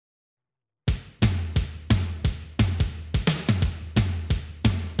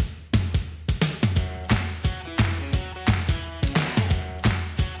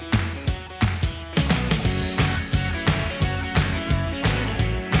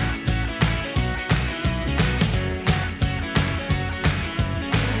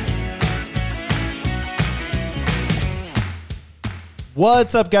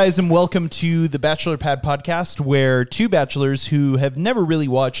What's up, guys, and welcome to the Bachelor Pad podcast, where two bachelors who have never really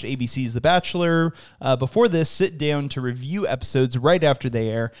watched ABC's The Bachelor before this sit down to review episodes right after they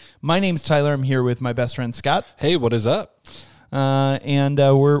air. My name's Tyler. I'm here with my best friend, Scott. Hey, what is up? And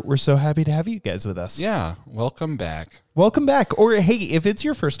we're so happy to have you guys with us. Yeah, welcome back. Welcome back. Or, hey, if it's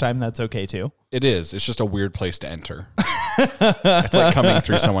your first time, that's okay, too. It is. It's just a weird place to enter. It's like coming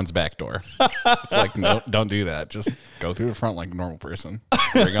through someone's back door. It's like, no, don't do that. Just go through the front like a normal person.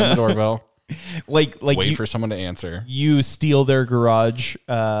 Ring on the doorbell. Like wait for someone to answer. You steal their garage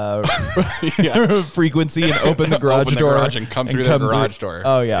frequency and open the garage door. And come through their garage door.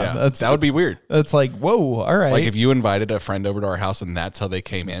 Oh, yeah. That would be weird. That's like, whoa, all right. Like if you invited a friend over to our house and that's how they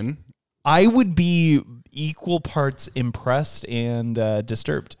came in. I would be equal parts impressed and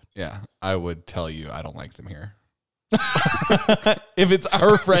disturbed. Yeah, I would tell you I don't like them here. If it's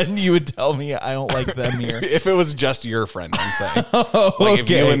our friend, you would tell me I don't like them here. If it was just your friend, I'm saying. If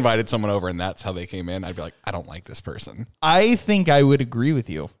you invited someone over and that's how they came in, I'd be like, I don't like this person. I think I would agree with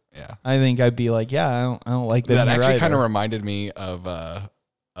you. Yeah. I think I'd be like, yeah, I don't like them. That here actually either. kind of reminded me of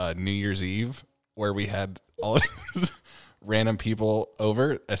New Year's Eve, where we had all of these random people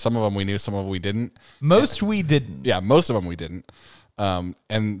over. Some of them we knew, some of them we didn't. Most we didn't. Yeah, most of them we didn't.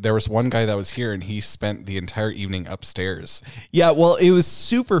 And there was one guy that was here and he spent the entire evening upstairs. Yeah, well, it was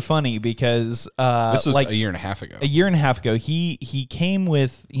super funny because this was like a year and a half ago. A year and a half ago, he came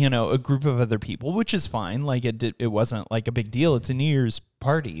with, a group of other people, which is fine. Like it wasn't like a big deal. It's a New Year's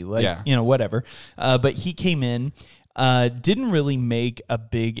party, like whatever. But he came in, didn't really make a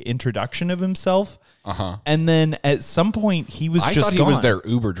big introduction of himself. And then at some point he was I just thought he gone. was their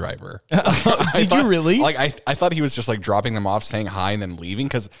Uber driver. Did you really? Like I thought he was just like dropping them off, saying hi, and then leaving.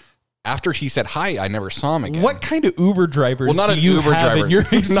 Because after he said hi, I never saw him again. What kind of Uber drivers Well, not do an you Uber have driver. in your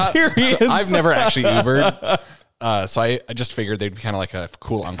experience? I've never actually Ubered. So I just figured they'd be kind of like a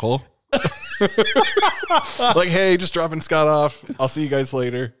cool uncle. Like, hey, just dropping Scott off. I'll see you guys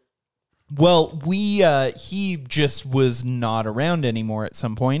later. Well, he just was not around anymore at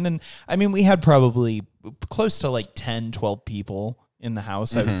some point. And I mean, we had probably close to like 10, 12 people in the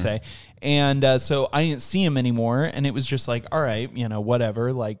house, I would say. And so I didn't see him anymore. And it was just like, all right,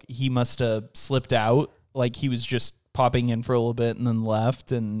 whatever. Like he must have slipped out. Like he was just popping in for a little bit and then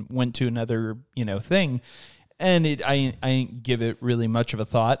left and went to another, thing. And I didn't give it really much of a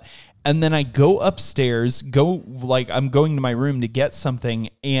thought. And then I go upstairs, I'm going to my room to get something,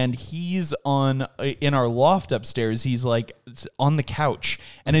 and he's in our loft upstairs. He's like on the couch,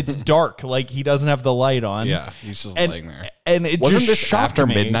 and it's dark, like he doesn't have the light on. Yeah, he's just laying there. And it wasn't just this shocked after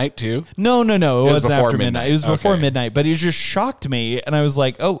me. midnight too? No, it wasn't before after midnight. It was before Okay. midnight, but it just shocked me, and I was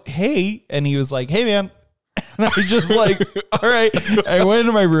like, "Oh, hey," and he was like, "Hey, man." And I just like, all right. I went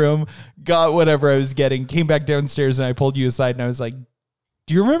into my room, got whatever I was getting, came back downstairs, and I pulled you aside, and I was like,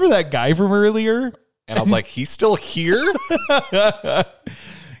 do you remember that guy from earlier? And I was like, he's still here?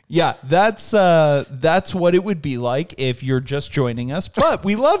 Yeah, that's what it would be like if you're just joining us, but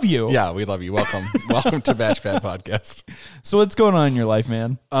we love you. Yeah, we love you. Welcome. Welcome to Batch Pad Podcast. So what's going on in your life,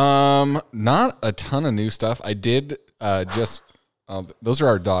 man? Not a ton of new stuff. I did those are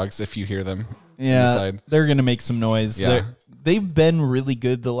our dogs if you hear them. Yeah, they're going to make some noise. Yeah. They've been really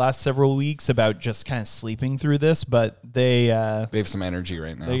good the last several weeks about just kind of sleeping through this, but they have some energy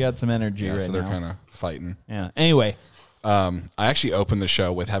right now. They got some energy right now. So they're kind of fighting. Yeah. Anyway. I actually opened the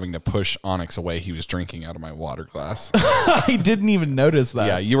show with having to push Onyx away. He was drinking out of my water glass. I didn't even notice that.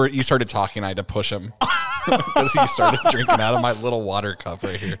 Yeah, you started talking. I had to push him because he started drinking out of my little water cup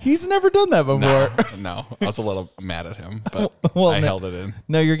right here. He's never done that before. No, I was a little mad at him, but I held it in.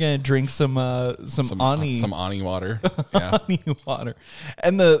 No, you're gonna drink some Ani water. Yeah. Ani water.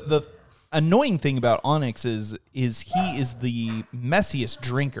 And the annoying thing about Onyx is he is the messiest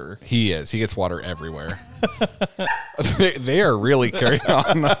drinker. He is. He gets water everywhere. they are really carrying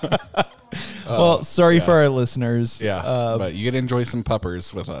on. Well, sorry for our listeners. Yeah, but you get to enjoy some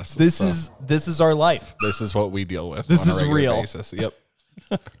puppers with us. This is our life. This is what we deal with. This on a is regular real. Basis. Yep.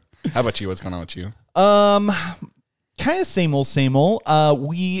 How about you? What's going on with you? Kind of same old.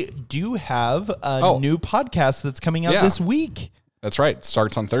 We do have a new podcast that's coming out this week. That's right. It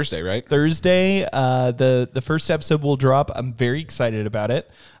starts on Thursday, right? Thursday. The first episode will drop. I'm very excited about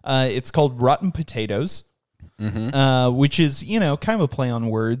it. It's called Rotten Potatoes. Which is, kind of a play on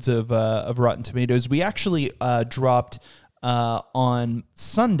words of Rotten Tomatoes. We actually dropped on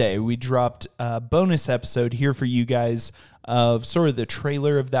Sunday. We dropped a bonus episode here for you guys of sort of the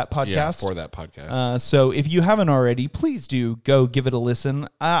trailer of that podcast. Yeah, for that podcast. So if you haven't already, please do go give it a listen.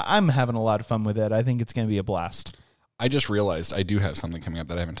 I'm having a lot of fun with it. I think it's going to be a blast. I just realized I do have something coming up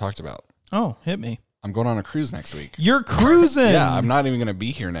that I haven't talked about. Oh, hit me. I'm going on a cruise next week. You're cruising. Yeah, I'm not even going to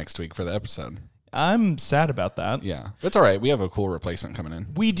be here next week for the episode. I'm sad about that. Yeah, it's all right. We have a cool replacement coming in.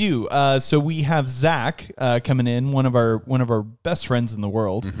 We do. So we have Zach coming in, one of our best friends in the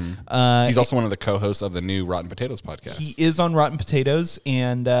world. Mm-hmm. He's also one of the co-hosts of the new Rotten Potatoes podcast. He is on Rotten Potatoes,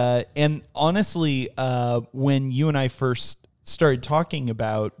 and honestly, when you and I first started talking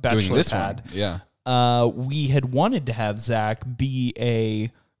about Bachelor Doing this Pad, one, yeah, we had wanted to have Zach be a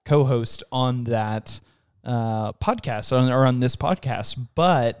co-host on that podcast or on this podcast,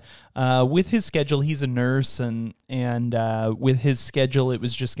 but with his schedule, he's a nurse, and with his schedule, it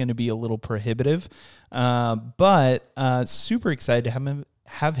was just going to be a little prohibitive. But super excited to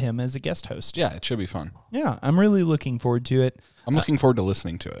have him as a guest host. Yeah, it should be fun. Yeah, I'm really looking forward to it. I'm looking forward to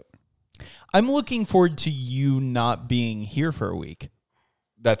listening to it. I'm looking forward to you not being here for a week.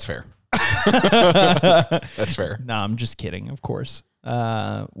 That's fair. That's fair. No, I'm just kidding, of course.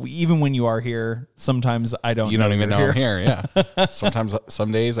 Even when you are here, sometimes I don't. You don't even know you're I'm here. Yeah. Sometimes,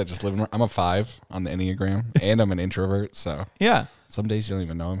 some days I just live. I'm a 5 on the Enneagram, and I'm an introvert. So Yeah, some days you don't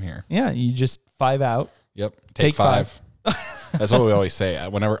even know I'm here. yeah. You just 5 out. Yep. Take 5. That's what we always say.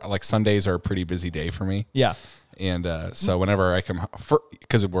 Whenever, like, Sundays are a pretty busy day for me. Yeah, And so whenever I come,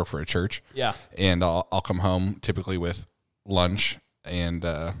 because we work for a church, yeah. and I'll come home typically with lunch, and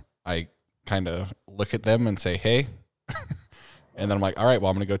I kind of look at them and say, hey. And then I'm like, all right,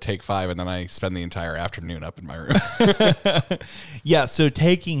 well, I'm going to go take 5. And then I spend the entire afternoon up in my room. Yeah, so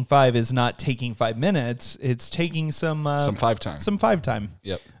taking 5 is not taking 5 minutes. It's taking some 5 time. Some 5 time.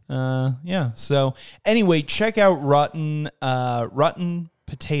 Yep. Yeah. So anyway, check out Rotten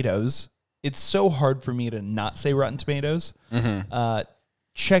Potatoes. It's so hard for me to not say Rotten Tomatoes. Mm-hmm.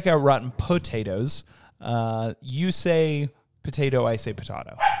 Check out Rotten Potatoes. You say potato, I say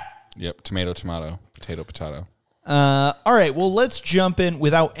potato. Yep. Tomato, tomato, potato, potato. All right, well, let's jump in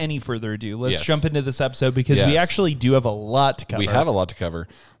without any further ado. Let's Yes. jump into this episode because we Yes. actually do have a lot to cover. We have a lot to cover.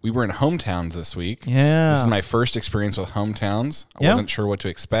 We were in hometowns this week. Yeah. This is my first experience with hometowns. I Yeah. wasn't sure what to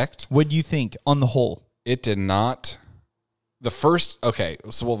expect. What do you think on the whole? It did not. The first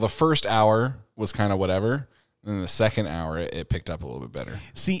hour was kind of whatever. And then the second hour, it picked up a little bit better.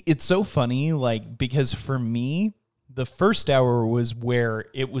 See, it's so funny, like, because for me, the first hour was where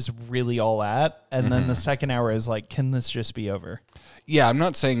it was really all at. And then the second hour is like, can this just be over? Yeah, I'm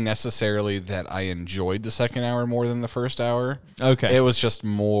not saying necessarily that I enjoyed the second hour more than the first hour. Okay. It was just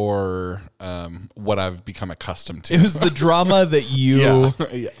more what I've become accustomed to. It was the drama that you...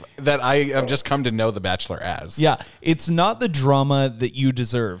 Yeah, that I have just come to know The Bachelor as. Yeah, it's not the drama that you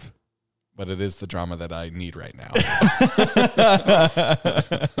deserve. But it is the drama that I need right now.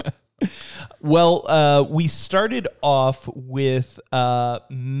 Well, we started off with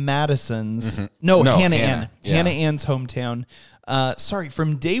Madison's... No, Hannah Ann. Yeah. Hannah Ann's hometown. Sorry,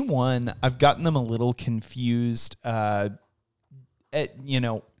 from day one, I've gotten them a little confused at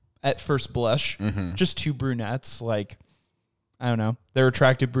first blush. Just 2 brunettes, like... I don't know. They're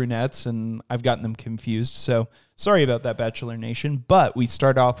attractive brunettes, and I've gotten them confused. So sorry about that, Bachelor Nation. But we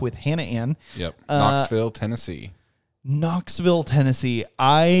start off with Hannah Ann. Yep. Knoxville, Tennessee. Knoxville, Tennessee.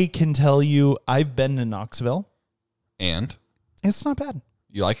 I can tell you, I've been to Knoxville. And? It's not bad.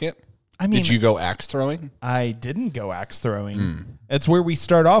 You like it? I mean, did you go axe throwing? I didn't go axe throwing. That's where we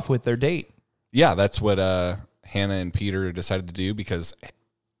start off with their date. Yeah, that's what Hannah and Peter decided to do because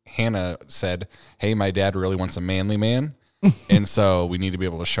Hannah said, hey, my dad really wants a manly man. And so we need to be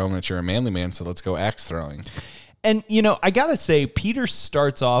able to show him that you're a manly man, so let's go axe throwing. And, I got to say, Peter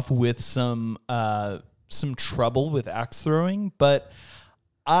starts off with some trouble with axe throwing, but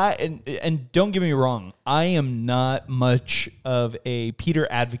and don't get me wrong, I am not much of a Peter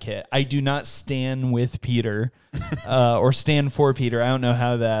advocate. I do not stand with Peter or stand for Peter. I don't know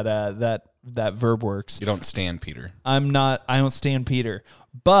how that verb works. You don't stand Peter. I don't stand Peter,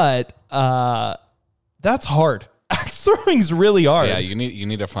 but that's hard. Axe throwing's really hard. Yeah, you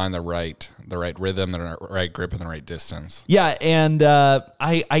need to find the right rhythm, the right grip, and the right distance. Yeah, and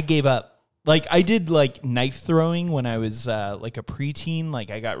I gave up. Like, I did like knife throwing when I was like a preteen.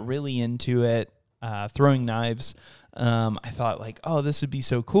 Like, I got really into it, throwing knives. I thought like, oh, this would be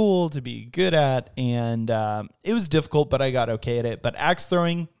so cool to be good at, and it was difficult, but I got okay at it. But axe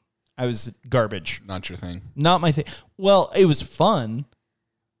throwing, I was garbage. Not your thing. Not my thing. Well, it was fun.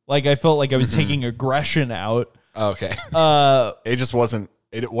 Like, I felt like I was taking aggression out. Okay. It just wasn't.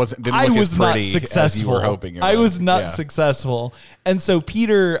 Didn't look I was as not pretty successful. as you were hoping. It I was would. not Yeah. successful, and so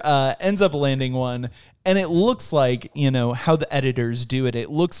Peter ends up landing one, and it looks like how the editors do it. It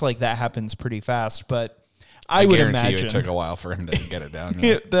looks like that happens pretty fast, but I would guarantee imagine you it took a while for him to get it down.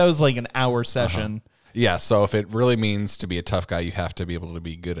 Yeah. that was like an hour session. Yeah, so if it really means to be a tough guy, you have to be able to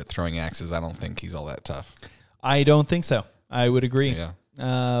be good at throwing axes. I don't think he's all that tough. I don't think so. I would agree. Yeah.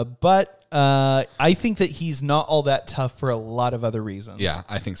 But I think that he's not all that tough for a lot of other reasons. Yeah,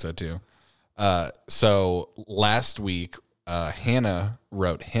 I think so too. So last week, Hannah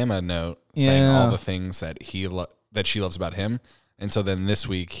wrote him a note saying all the things that that she loves about him. And so then this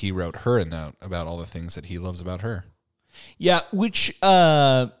week he wrote her a note about all the things that he loves about her. Yeah, which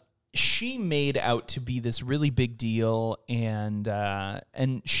she made out to be this really big deal, and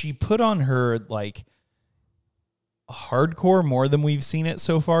she put on her like hardcore more than we've seen it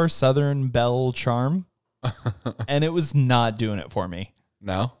so far, Southern Belle charm, and it was not doing it for me.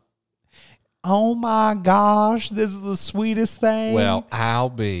 No? Oh my gosh, this is the sweetest thing. Well, I'll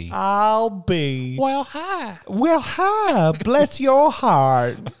be. Well, hi. Bless your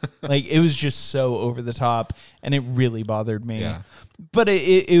heart. Like, it was just so over the top, and it really bothered me. Yeah. But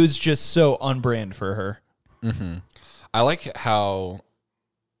it was just so on brand for her. Mm-hmm. I like how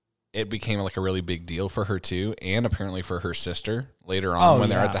it became like a really big deal for her too, and apparently for her sister later on when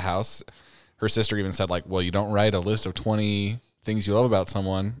they're at the house. Her sister even said like, well, you don't write a list of 20 things you love about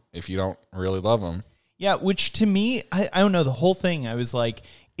someone if you don't really love them. Yeah, which to me, I don't know, the whole thing, I was like,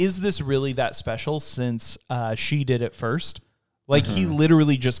 is this really that special since she did it first? Like, he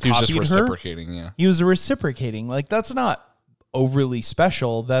literally just copied her. He was just reciprocating, yeah. He was reciprocating. Like, that's not overly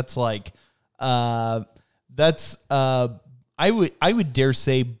special. That's like, I would dare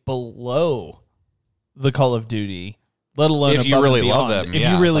say below the Call of Duty, let alone if you really love them. If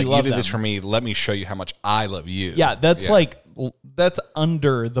you really love them. You did this for me, let me show you how much I love you. Yeah, that's like, that's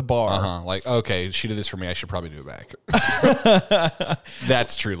under the bar. Like, okay, she did this for me, I should probably do it back.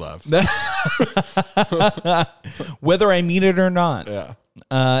 That's true love. Whether I mean it or not. Yeah.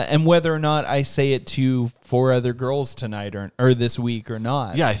 And whether or not I say it to 4 other girls tonight or this week or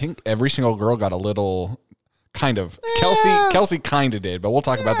not. Yeah, I think every single girl got a little kind of. Kelsey kind of did, but we'll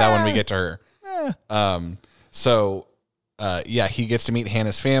talk about that when we get to her. Yeah, he gets to meet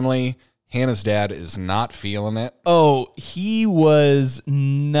Hannah's family. Hannah's dad is not feeling it. Oh, he was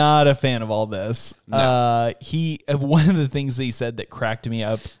not a fan of all this. No. One of the things that he said that cracked me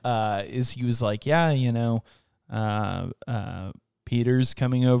up is he was like, yeah, Peter's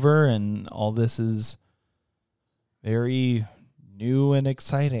coming over and all this is very new and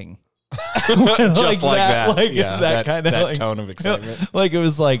exciting. Just like that. Like yeah, that kind of like, tone of excitement. Like it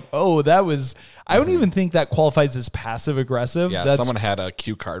was like, oh, that was, I don't even think that qualifies as passive aggressive. Yeah, someone had a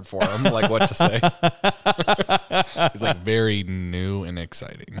cue card for him, like what to say. He's like very new and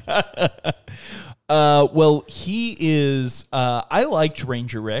exciting. Well, he is, I liked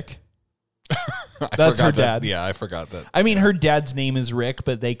Ranger Rick. That's her dad. Yeah, I forgot that. I mean, her dad's name is Rick,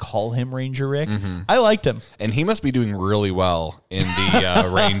 but they call him Ranger Rick. Mm-hmm. I liked him. And he must be doing really well in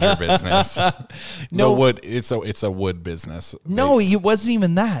the ranger business. No, it's a wood business. No, he wasn't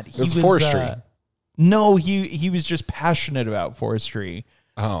even that. He was forestry. No, he was just passionate about forestry.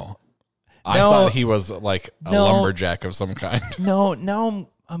 Oh. I thought he was like a lumberjack of some kind. No,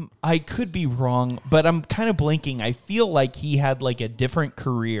 I could be wrong, but I'm kind of blinking. I feel like he had like a different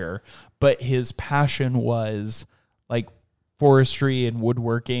career, but his passion was like forestry and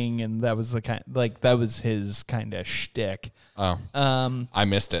woodworking, and that was that was his kind of shtick. Oh, I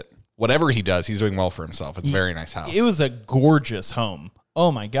missed it. Whatever he does, he's doing well for himself. It's a very nice house. It was a gorgeous home.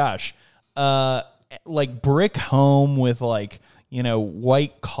 Oh my gosh, like brick home with like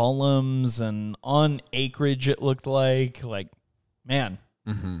white columns and on acreage. It looked like man.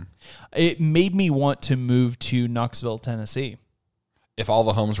 Mm-hmm. It made me want to move to Knoxville, Tennessee. If all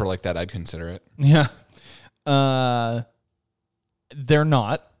the homes were like that, I'd consider it. Yeah. They're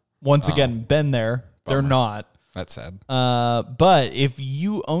not. Once again, been there. They're not. That's sad. But if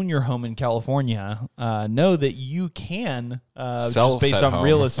you own your home in California, know that you can, just based on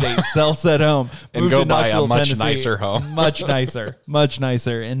real estate, sell said home. And move go to buy Knoxville, a much Tennessee. nicer home. Much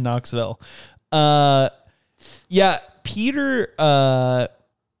nicer in Knoxville. Yeah, Peter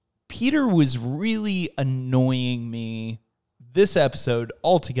was really annoying me this episode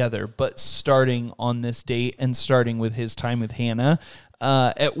altogether, but starting on this date and starting with his time with Hannah.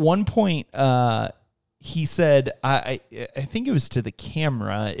 At one point, he said, I think it was to the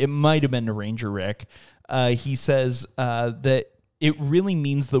camera, it might have been to Ranger Rick. He says that it really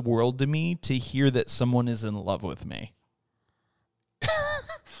means the world to me to hear that someone is in love with me.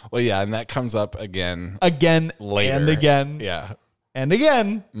 Well, yeah, and that comes up again later. And again. Yeah. And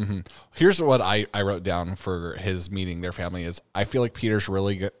again. Mm-hmm. Here's what I wrote down for his meeting their family is I feel like Peter's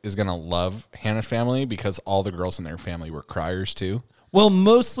really is going to love Hannah's family because all the girls in their family were criers too. Well,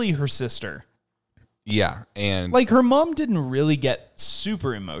 mostly her sister. Yeah, and Like her mom didn't really get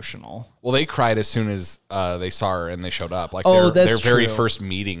super emotional. well, they cried as soon as they saw her and they showed up. Like Oh, their that's very true. first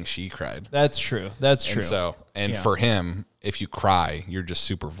meeting, she cried. That's true. That's true. And so, and Yeah. for him, if you cry, you're just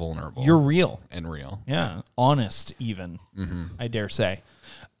super vulnerable. You're real. and real. Yeah. Honest, even, Mm-hmm. I dare say.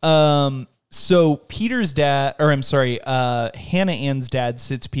 So Peter's dad, or I'm sorry, Hannah Ann's dad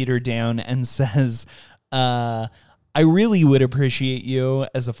sits Peter down and says, I really would appreciate you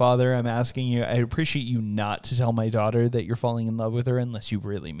as a father. I'm asking you, I'd appreciate you not to tell my daughter that you're falling in love with her unless you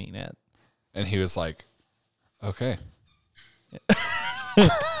really mean it. And he was like, okay,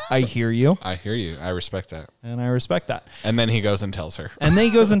 I hear you, I hear you. I respect that. and I respect that. And then he goes and tells her. And then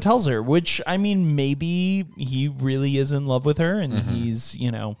he goes and tells her, which, I mean, maybe he really is in love with her and he's,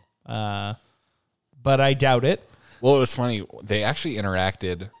 but I doubt it. Well, it was funny. They actually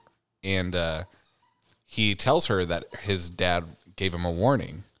interacted, and he tells her that his dad gave him a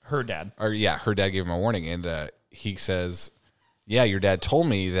warning. Her dad. Or, yeah, her dad gave him a warning. And he says, yeah, your dad told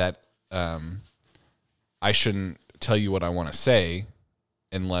me that I shouldn't tell you what I want to say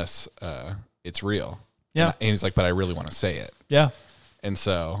unless it's real. Yeah. And he's like, but I really want to say it. Yeah. And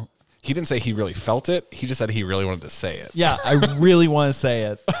so he didn't say he really felt it. He just said he really wanted to say it. Yeah, I really want to say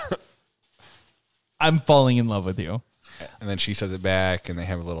it. I'm falling in love with you. And then she says it back, and they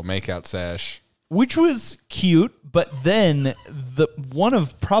have a little makeout sesh. Which was cute, but then one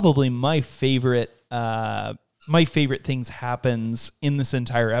of probably my favorite things happens in this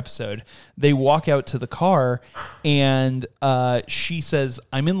entire episode. They walk out to the car, and she says,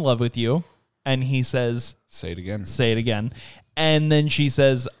 "I'm in love with you," and he says, Say it again. "Say it again." And then she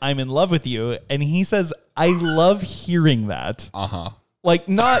says, "I'm in love with you," and he says, "I love hearing that." Uh-huh. Like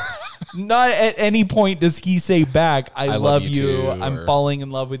not at any point does he say back, I love you, too, I'm or- falling in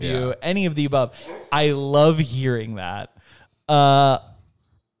love with you, Yeah. any of the above. I love hearing that.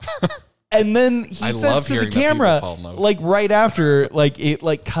 And then he I says love to the hearing that people camera, fall in love. like right after, like it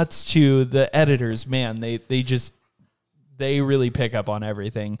like cuts to the editors. Man, they really pick up on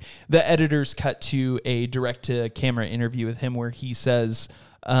everything. The editors cut to a direct to camera interview with him where he says,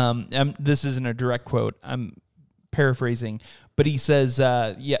 this isn't a direct quote, I'm paraphrasing, but he says,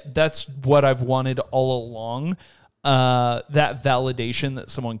 yeah, that's what I've wanted all along. That validation that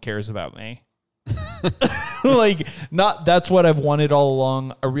someone cares about me. Like, not that's what I've wanted all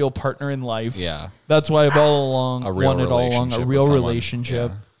along, a real partner in life. Yeah. That's why I've all along A real wanted all along a relationship real with someone.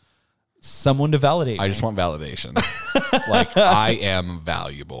 relationship. Yeah. Someone to validate I me. just want validation. Like, I am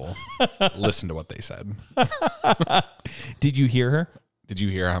valuable. Listen to what they said. Did you hear her? Did you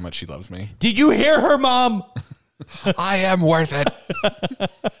hear how much she loves me? Did you hear her, Mom? I am worth it.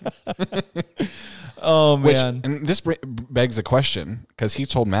 Oh, Which, man. and this begs a question, because he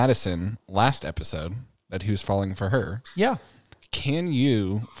told Madison last episode that he was falling for her. Yeah. Can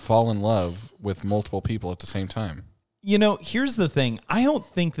you fall in love with multiple people at the same time? You know, here's the thing. I don't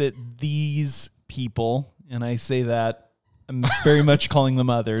think that these people, and I say that I'm very much calling them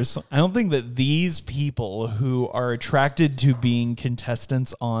others, I don't think that these people who are attracted to being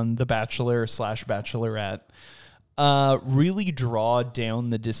contestants on The Bachelor / Bachelorette really draw down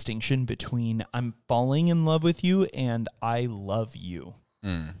the distinction between I'm falling in love with you and I love you.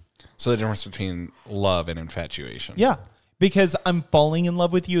 So the difference between love and infatuation. Yeah, because I'm falling in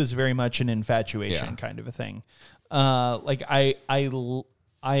love with you is very much an infatuation Yeah. kind of a thing. Like I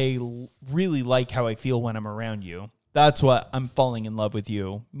really like how I feel when I'm around you. That's what I'm falling in love with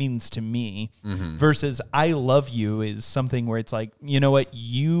you means to me. Versus I love you is something where it's like, you know what,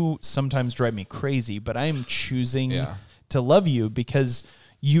 you sometimes drive me crazy, but I'm choosing Yeah. to love you because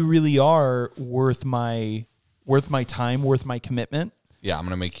you really are worth my time, worth my commitment. Yeah, I'm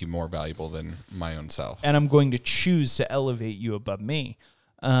going to make you more valuable than my own self. And I'm going to choose to elevate you above me.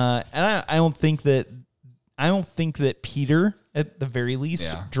 And I don't think that Peter, at the very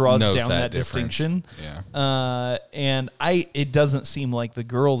least, Yeah. draws Knows down that difference. distinction. Yeah. And it doesn't seem like the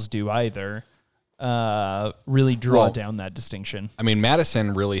girls do either. Really draw Well- down that distinction. I mean,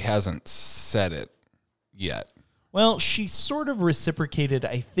 Madison really hasn't said it yet. Well, she sort of reciprocated,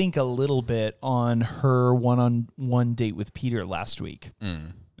 I think, a little bit on her one-on-one date with Peter last week.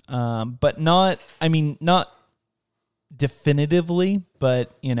 But not definitively,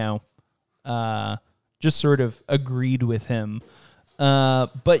 but, just sort of agreed with him.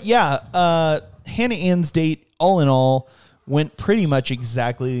 But yeah, Hannah Ann's date, all in all, went pretty much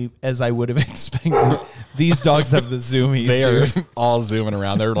exactly as I would have expected. These dogs have the zoomies, They dude. are all zooming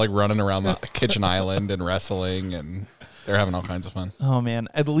around. They're like running around the kitchen island and wrestling, and they're having all kinds of fun. Oh, man.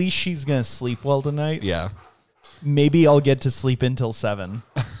 At least she's going to sleep well tonight. Yeah. Maybe I'll get to sleep until 7.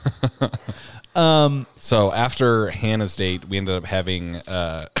 So after Hannah's date, we ended up having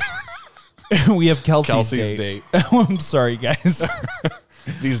We have Kelsey's Kelsey's date. date. I'm sorry, guys.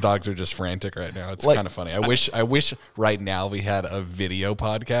 These dogs are just frantic right now. It's Like- kind of funny. I wish right now we had a video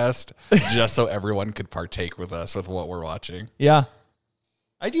podcast just so everyone could partake with us with what we're watching. Yeah.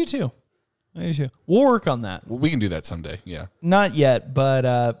 I do too. We'll work on that. Well, we can do that someday. Yeah. Not yet, but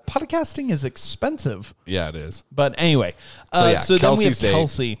podcasting is expensive. Yeah, it is. But anyway, so then we have Kelsey's date.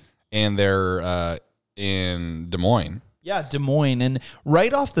 Kelsey. And they're in Des Moines. Yeah, Des Moines. And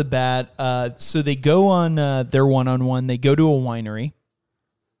right off the bat, so they go on their one-on-one. They go to a winery,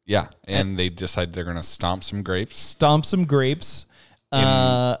 Yeah. And they decide they're going to stomp some grapes. stomp some grapes.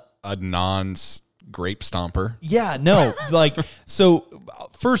 A non-grape stomper. Yeah, no, like, so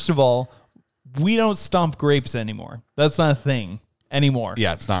first of all, we don't stomp grapes anymore. That's not a thing anymore.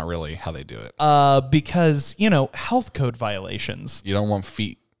 Yeah, it's not really how they do it. Because, health code violations. You don't want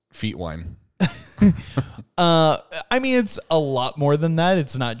feet wine. I mean, it's a lot more than that.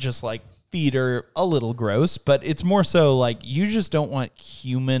 It's not just like feet are a little gross, but it's more so like you just don't want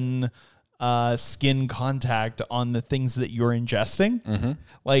human skin contact on the things that you're ingesting. Mm-hmm.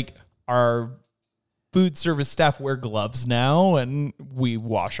 Like our food service staff wear gloves now and we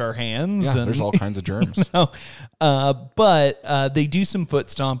wash our hands. Yeah, and there's all kinds of germs. but they do some foot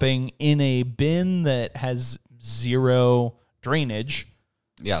stomping in a bin that has zero drainage.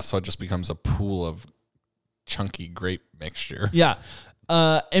 Yeah, so it just becomes a pool of chunky grape mixture. Yeah.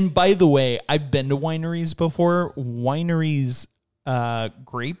 And by the way, I've been to wineries before. Wineries,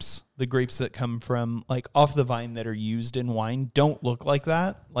 grapes, the grapes that come from like off the vine that are used in wine don't look like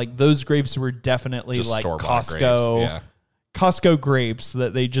that. Like those grapes were definitely Just like store-bought Costco, grapes, yeah. Costco grapes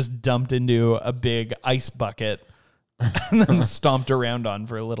that they just dumped into a big ice bucket and then stomped around on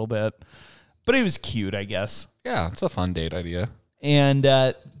for a little bit. But it was cute, I guess. Yeah, it's a fun date idea. And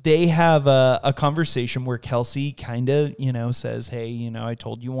they have a conversation where Kelsey kind of, says, hey, I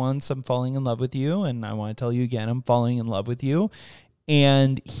told you once I'm falling in love with you. And I want to tell you again, I'm falling in love with you.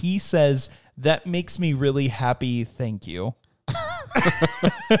 And he says, that makes me really happy. Thank you.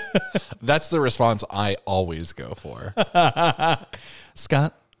 That's the response I always go for.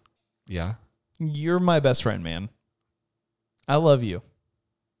 Scott, Yeah. you're my best friend, man. I love you.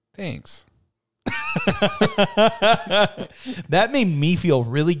 Thanks. That made me feel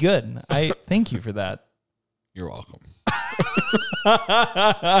really good. I thank you for that. You're welcome.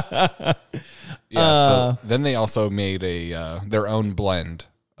 So then they also made their own blend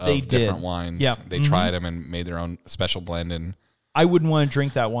of They did. different wines. Yeah. They tried them and made their own special blend, and I wouldn't want to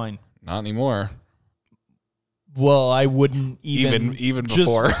drink that wine. not anymore. Well, I wouldn't even Even just-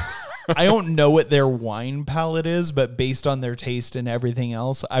 before. I don't know what their wine palate is, but based on their taste and everything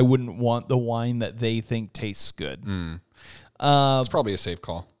else, I wouldn't want the wine that they think tastes good. It's probably a safe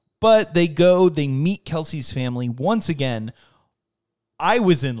call. But they meet Kelsey's family. Once again, I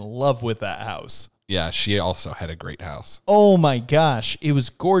was in love with that house. Yeah, she also had a great house. Oh my gosh. It was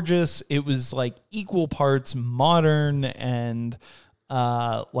gorgeous. It was like equal parts modern and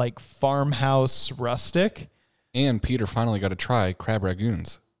like farmhouse rustic. And Peter finally got to try crab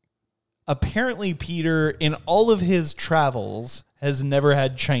ragoons. Apparently, Peter, in all of his travels, has never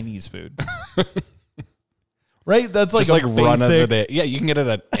had Chinese food. Right? That's like Just a like run of the basic. day. Yeah, you can get it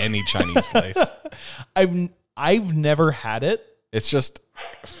at any Chinese place. I've never had it. It's just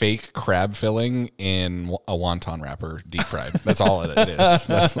fake crab filling in a wonton wrapper, deep fried. That's all it is.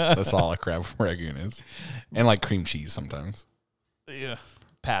 That's all a crab ragoon is. And like cream cheese sometimes. Yeah.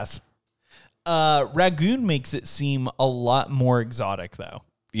 Pass. Ragoon makes it seem a lot more exotic, though.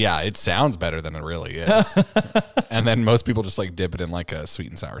 Yeah, it sounds better than it really is. And then most people just like dip it in like a sweet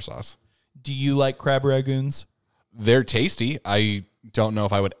and sour sauce. Do you like crab ragoons? They're tasty. I don't know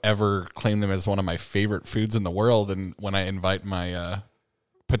if I would ever claim them as one of my favorite foods in the world. And when I invite my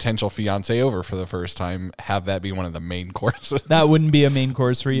potential fiance over for the first time, have that be one of the main courses. That wouldn't be a main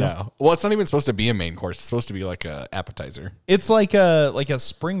course for you. No. Well, it's not even supposed to be a main course. It's supposed to be like a appetizer. It's like a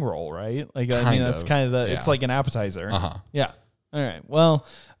spring roll, right? Like I mean, Kind that's of, kind of the. yeah. It's like an appetizer. Uh-huh. Yeah. All right. Well,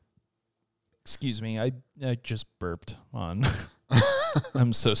 excuse me. I just burped on.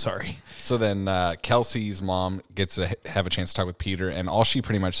 I'm so sorry. So then Kelsey's mom gets to have a chance to talk with Peter, and all she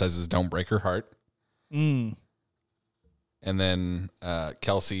pretty much says is don't break her heart. Mm. And then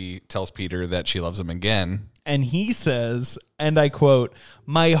Kelsey tells Peter that she loves him again. And he says, and I quote,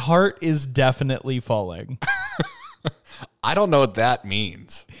 "My heart is definitely falling." I don't know what that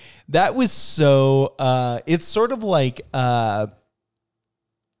means. That was so. It's sort of like.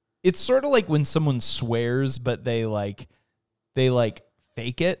 It's sort of like when someone swears, but they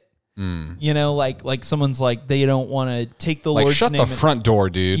fake it. Mm. You know, like someone's like they don't want to take the Like, Lord's shut name. the front door,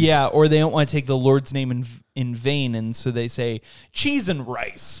 dude. Yeah, or they don't want to take the Lord's name in vain, and so they say cheese and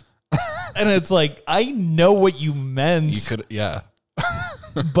rice. And it's like, I know what you meant. You could, yeah.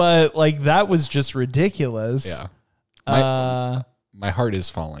 But like, that was just ridiculous. Yeah. My heart is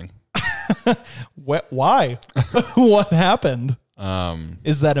falling. Why? What happened?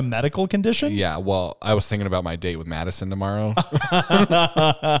 Is that a medical condition? Yeah. Well, I was thinking about my date with Madison tomorrow.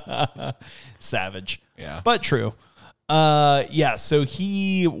 Savage. Yeah. But true. Yeah. So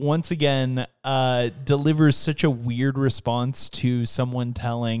he once again delivers such a weird response to someone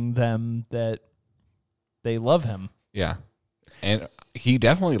telling them that they love him. Yeah. And he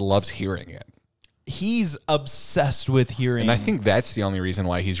definitely loves hearing it. He's obsessed with hearing. And I think that's the only reason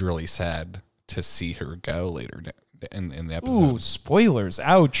why he's really sad to see her go later in the episode. Ooh, spoilers.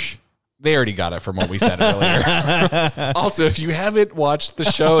 Ouch. They already got it from what we said earlier. Also, if you haven't watched the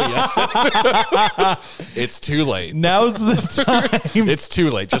show yet, it's too late. Now's the time. It's too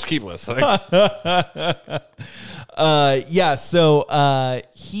late. Just keep listening. Yeah. So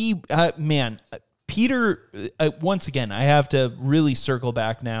Peter, once again, I have to really circle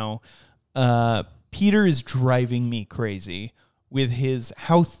back now. Peter is driving me crazy with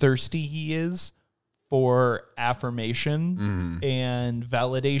how thirsty he is for affirmation and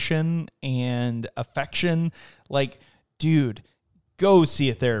validation and affection. Like, dude, go see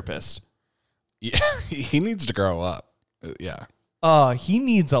a therapist. Yeah, he needs to grow up. Yeah. He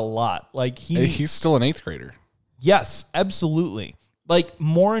needs a lot. Like he's still an 8th grader. Yes, absolutely. Like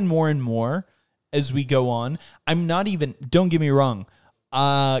more and more and more as we go on. Don't get me wrong.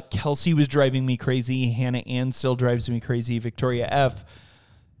 Kelsey was driving me crazy. Hannah Ann still drives me crazy. Victoria F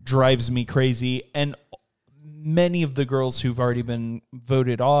drives me crazy. And many of the girls who've already been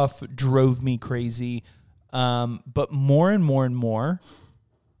voted off drove me crazy. But more and more and more,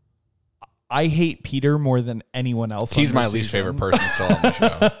 I hate Peter more than anyone else. He's my least favorite person still on the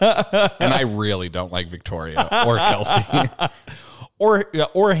show. And I really don't like Victoria or Kelsey.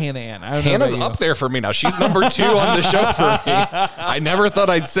 Or Hannah Ann. Hannah's up there for me now. She's number 2 on the show for me. I never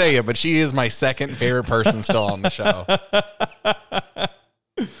thought I'd say it, but she is my second favorite person still on the show.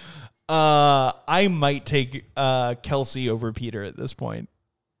 I might take Kelsey over Peter at this point.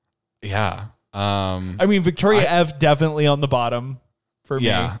 Yeah. I mean, Victoria F definitely on the bottom for me.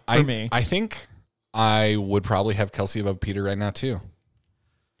 I think I would probably have Kelsey above Peter right now too.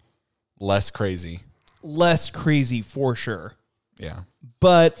 Less crazy for sure. Yeah.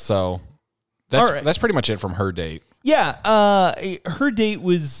 But so that's pretty much it from her date. Yeah. Her date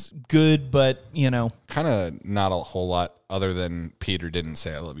was good, but kind of not a whole lot other than Peter didn't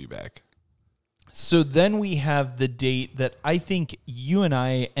say I love you back. So then we have the date that I think you and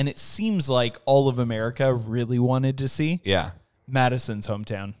I, and it seems like all of America really wanted to see. Yeah. Madison's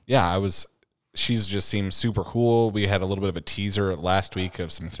hometown. Yeah, she's just seemed super cool. We had a little bit of a teaser last week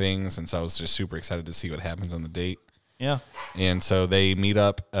of some things, and so I was just super excited to see what happens on the date. Yeah. And so they meet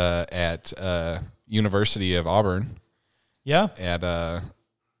up at University of Auburn. Yeah. At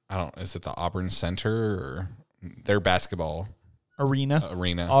is it the Auburn Center or their basketball arena?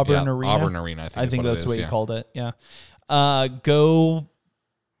 Auburn Arena. I think that's what you called it. Yeah. Go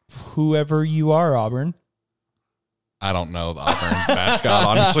whoever you are, Auburn. I don't know the Auburn's mascot,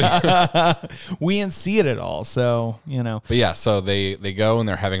 honestly. We didn't see it at all, so, But yeah, so they go and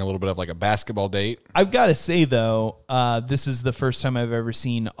they're having a little bit of like a basketball date. I've got to say, though, this is the first time I've ever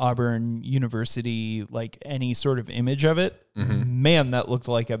seen Auburn University, like any sort of image of it. Mm-hmm. Man, that looked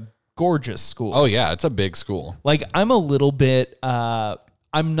like a gorgeous school. Oh, yeah, it's a big school. Like, I'm a little bit... I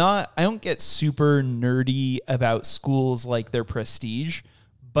don't get super nerdy about schools like their prestige,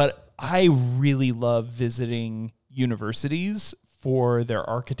 but I really love visiting universities for their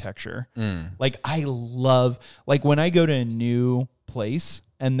architecture. Like I love, like when I go to a new place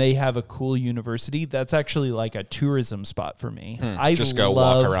and they have a cool university, that's actually like a tourism spot for me. I just go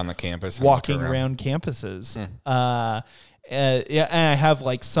walk around the campus. Walking around campuses. Yeah, and I have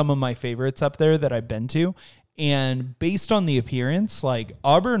like some of my favorites up there that I've been to. And based on the appearance, like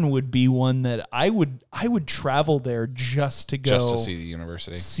Auburn would be one that I would travel there just to see the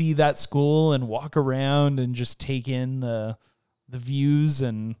university, see that school, and walk around and just take in the views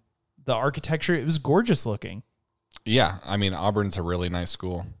and the architecture. It was gorgeous looking. Yeah, I mean Auburn's a really nice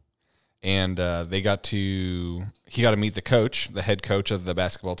school, and he got to meet the coach, the head coach of the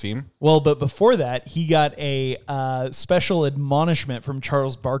basketball team. Well, but before that, he got a special admonishment from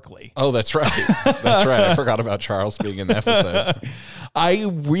Charles Barkley. Oh, that's right. That's right. I forgot about Charles being in the episode. I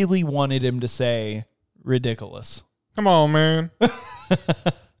really wanted him to say ridiculous. Come on, man.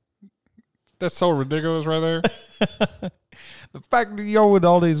 That's so ridiculous right there. The fact that you're with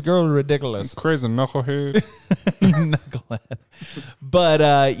all these girls is ridiculous. Crazy knucklehead. Knucklehead. But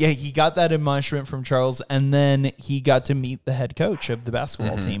yeah, he got that admonishment from Charles, and then he got to meet the head coach of the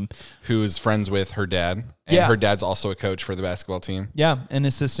basketball team, who is friends with her dad. And her dad's also a coach for the basketball team. Yeah, an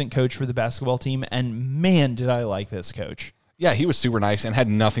assistant coach for the basketball team. And man, did I like this coach. Yeah, he was super nice and had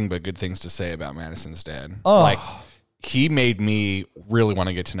nothing but good things to say about Madison's dad. Oh. Like, he made me really want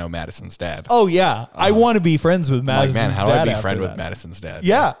to get to know Madison's dad. Oh, yeah. I want to be friends with Madison's dad. Like, man, how do I be after friend with that. Madison's dad?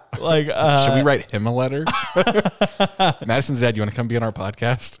 Yeah. Like, should we write him a letter? Madison's dad, you want to come be on our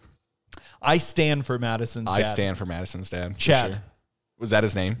podcast? I stand for Madison's dad. I stand for Madison's dad. Chad. Sure. Was that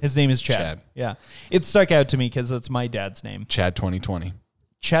his name? His name is Chad. Yeah. It stuck out to me because it's my dad's name. Chad 2020.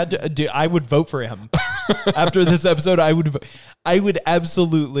 Chad, I would vote for him. After this episode, I would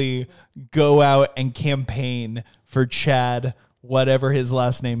absolutely go out and campaign for Chad, whatever his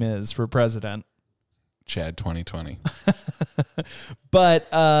last name is, for president. Chad 2020.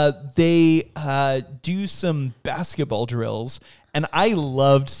 But they do some basketball drills, and I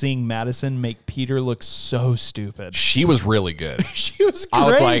loved seeing Madison make Peter look so stupid. She was really good. She was great. I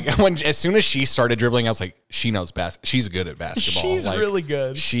was like, as soon as she started dribbling, I was like, she knows she's good at basketball. She's like, really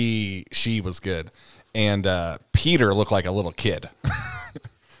good. She was good. And Peter looked like a little kid.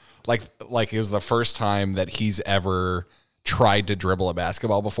 like it was the first time that he's ever tried to dribble a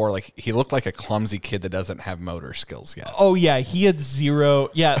basketball before. Like, he looked like a clumsy kid that doesn't have motor skills yet. Oh yeah, he had zero.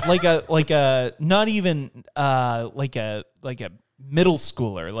 Yeah, like a not even like a middle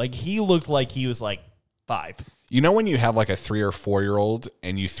schooler. Like, he looked like he was like 5. You know when you have like a 3 or 4 year old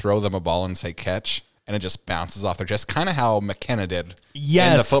and you throw them a ball and say catch, and it just bounces off their chest, kind of how McKenna did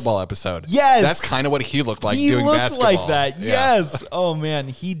in the football episode. Yes. That's kind of what he looked like he doing looked basketball. like that. Yeah. Yes. Oh man,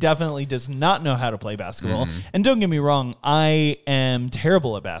 he definitely does not know how to play basketball. And don't get me wrong, I am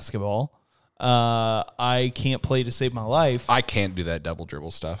terrible at basketball. I can't play to save my life. I can't do that double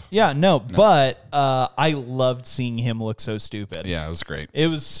dribble stuff. Yeah, no. But I loved seeing him look so stupid. Yeah, it was great. It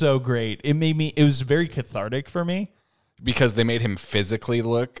was so great. It was very cathartic for me. Because they made him physically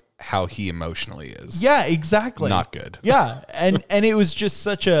look how he emotionally is. Yeah, exactly. Not good. Yeah, and it was just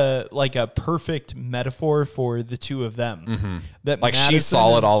such a perfect metaphor for the two of them. That Like, Madison she's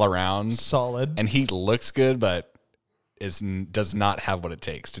solid is all around. solid, And he looks good, but does not have what it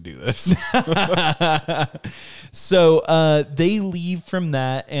takes to do this. So they leave from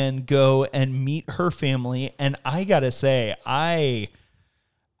that and go and meet her family. And I gotta say, I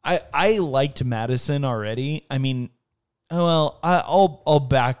liked Madison already. I mean, well, I'll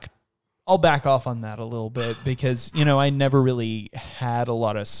back off on that a little bit because, you know, I never really had a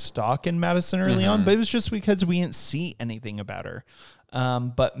lot of stock in Madison early on, but it was just because we didn't see anything about her.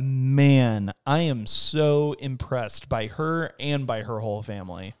 But man, I am so impressed by her and by her whole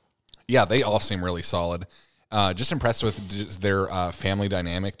family. Yeah, they all seem really solid. Just impressed with their family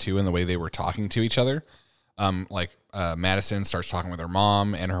dynamic too, and the way they were talking to each other. Madison starts talking with her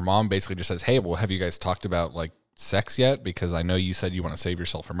mom, and her mom basically just says, "Hey, well, have you guys talked about like sex yet? Because I know you said you want to save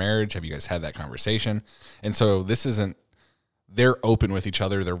yourself for marriage. Have you guys had that conversation?" And so this isn't. They're open with each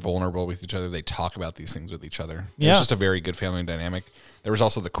other. They're vulnerable with each other. They talk about these things with each other. Yeah. It's just a very good family dynamic. There was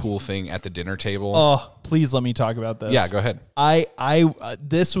also the cool thing at the dinner table. Oh, please let me talk about this. Yeah, go ahead.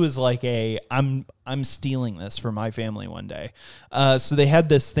 This was like I'm stealing this for my family one day. So they had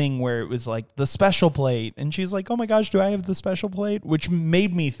this thing where it was like the special plate, and she's like, "Oh my gosh, do I have the special plate?" Which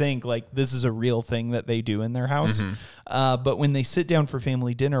made me think like this is a real thing that they do in their house. But when they sit down for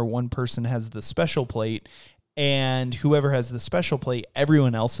family dinner, one person has the special plate. And whoever has the special plate,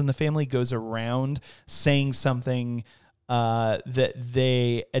 everyone else in the family goes around saying something that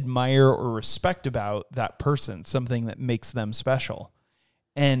they admire or respect about that person, something that makes them special.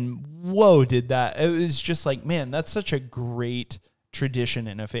 And whoa, it was just like, man, that's such a great tradition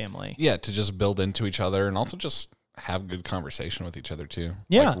in a family. Yeah, to just build into each other and also just have good conversation with each other too.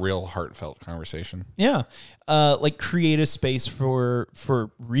 Yeah. Like real heartfelt conversation. Yeah. Like create a space for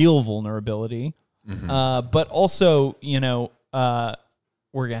real vulnerability. But also, you know,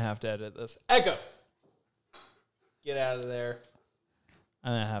 we're going to have to edit this. Echo! Get out of there.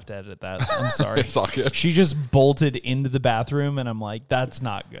 I'm going to have to edit that. I'm sorry. It's all good. She just bolted into the bathroom, and I'm like, that's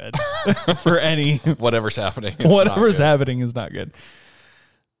not good for any... Whatever's happening. Whatever's happening is not good.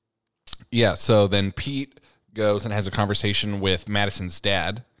 Yeah, so then Pete goes and has a conversation with Madison's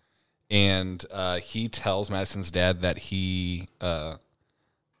dad, and he tells Madison's dad that he...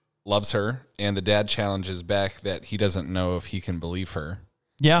 loves her, and the dad challenges back that he doesn't know if he can believe her.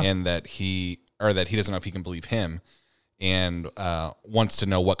 Yeah. And that he doesn't know if he can believe him. and wants to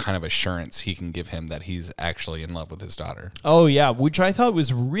know what kind of assurance he can give him that he's actually in love with his daughter. Oh yeah, which I thought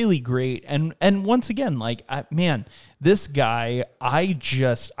was really great. And once again, like, man, this guy, I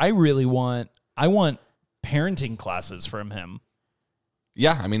want parenting classes from him.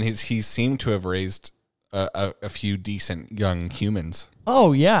 Yeah, I mean, he seemed to have raised a few decent young humans.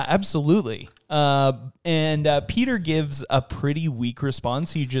 Oh yeah, absolutely. And Peter gives a pretty weak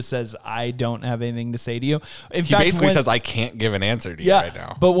response. He just says, "I don't have anything to say to you." He basically says, "I can't give an answer to you right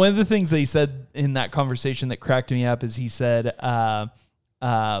now." But one of the things they said in that conversation that cracked me up is he said, "I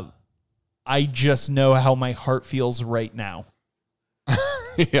just know how my heart feels right now."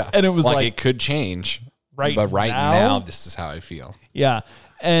 Yeah, and it was like it could change, but right now, this is how I feel. Yeah.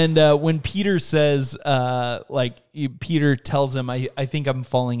 And when Peter says, Peter tells him, I think I'm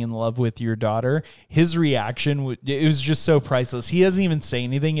falling in love with your daughter, his reaction, it was just so priceless. He doesn't even say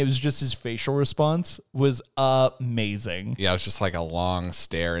anything. It was just his facial response was amazing. Yeah, it was just like a long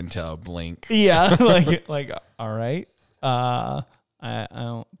stare into a blink. Yeah, like all right. I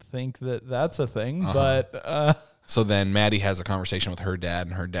don't think that's a thing, but... So then Maddie has a conversation with her dad,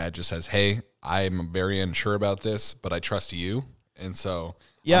 and her dad just says, "Hey, I'm very unsure about this, but I trust you. And so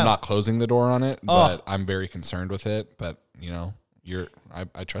I'm not closing the door on it, but I'm very concerned with it. But,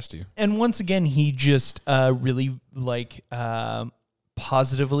 I trust you." And once again, he just really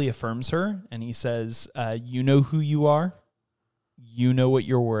positively affirms her. And he says, you know who you are. You know what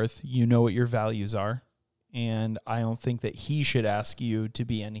you're worth. You know what your values are. And I don't think that he should ask you to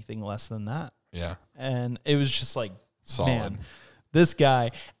be anything less than that. Yeah. And it was just like, solid. Man, this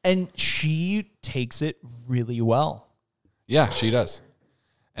guy. And she takes it really well. Yeah, she does.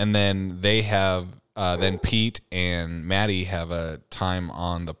 And then they have, then Pete and Maddie have a time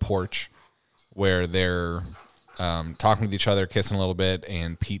on the porch where they're talking with each other, kissing a little bit,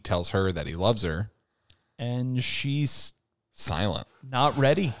 and Pete tells her that he loves her. And she's silent. Not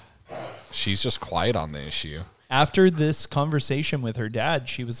ready. She's just quiet on the issue. After this conversation with her dad,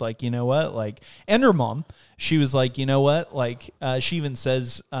 she was like, you know what? And her mom, she was like, you know what? She even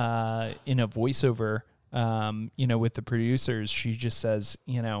says in a voiceover, with the producers, she just says,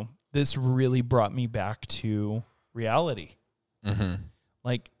 this really brought me back to reality. Mm-hmm.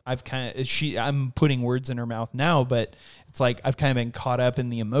 I'm putting words in her mouth now, but it's like, I've kind of been caught up in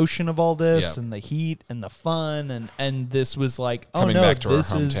the emotion of all this and the heat and the fun. And this was like, coming back to our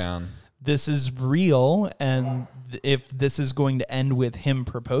hometown. This is real. And if this is going to end with him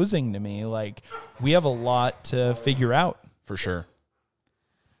proposing to me, we have a lot to figure out. For sure.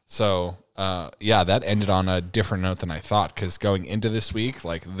 So, that ended on a different note than I thought, because going into this week,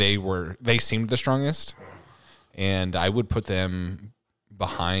 they seemed the strongest, and I would put them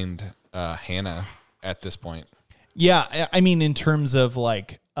behind Hannah at this point. Yeah, I mean, in terms of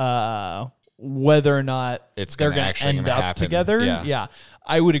whether or not they're going to end up together, yeah,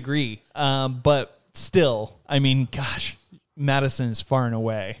 I would agree. But still, I mean, gosh, Madison is far and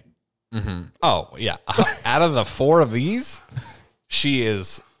away. Mm-hmm. Oh yeah, out of the four of these, she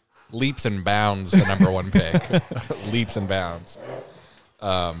is leaps and bounds the number one pick. Leaps and bounds.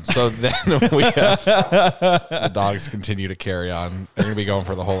 So then we have the dogs continue to carry on. They're going to be going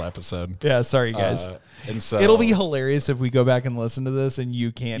for the whole episode. Yeah, sorry guys. And so it'll be hilarious if we go back and listen to this and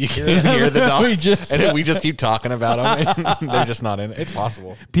you can't hear the dogs. we just keep talking about them. And they're just not in it. It's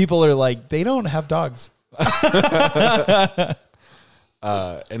possible. People are like, they don't have dogs.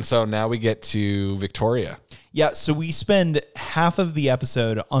 And so now we get to Victoria. Yeah, so we spend half of the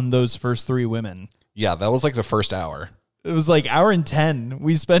episode on those first three women. Yeah, that was the first hour. It was hour and 10.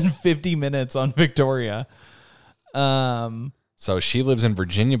 We spend 50 minutes on Victoria. So she lives in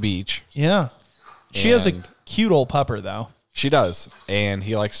Virginia Beach. Yeah. She has a cute old pupper, though. She does. And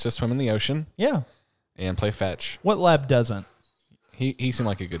he likes to swim in the ocean. Yeah. And play fetch. What lab doesn't? He seemed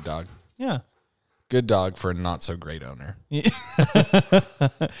like a good dog. Yeah. Good dog for a not so great owner.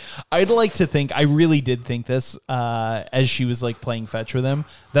 I'd like to think, I really did think this as she was playing fetch with him.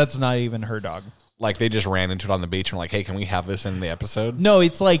 That's not even her dog. They just ran into it on the beach and were like, hey, can we have this in the episode? No,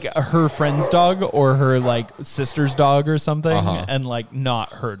 it's her friend's dog or her sister's dog or something. And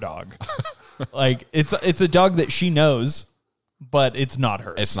not her dog. It's a dog that she knows, but it's not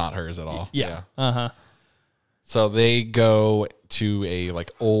hers. It's not hers at all. Yeah. Uh-huh. So they go to a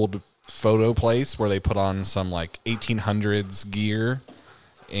old photo place where they put on some 1800s gear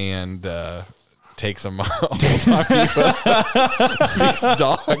and take some old-timey photos. These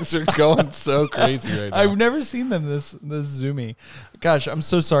dogs are going so crazy right now. I've never seen them this zoomy. Gosh, I'm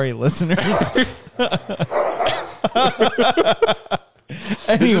so sorry, listeners.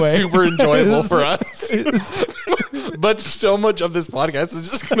 Anyway, this is super enjoyable for us. But so much of this podcast is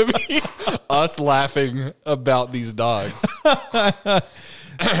just going to be us laughing about these dogs.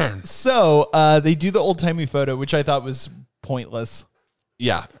 So they do the old timey photo, which I thought was pointless.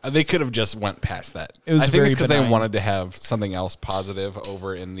 Yeah, they could have just went past that. It was I think very it's because they benign. wanted to have something else positive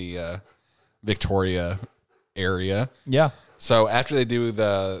over in the Victoria area. Yeah. So after they do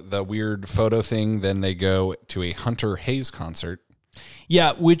the weird photo thing, then they go to a Hunter Hayes concert.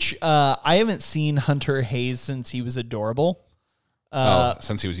 Yeah, which I haven't seen Hunter Hayes since he was adorable.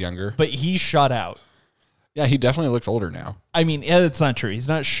 Since he was younger. But he shot out. Yeah, he definitely looks older now. I mean, yeah, that's not true. He's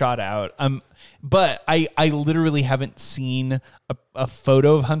not shot out. But I literally haven't seen a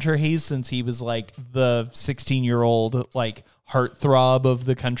photo of Hunter Hayes since he was like the 16-year-old like heartthrob of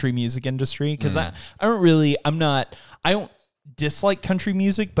the country music industry. Because I don't dislike country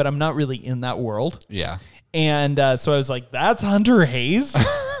music, but I'm not really in that world. Yeah. And so I was like, that's Hunter Hayes?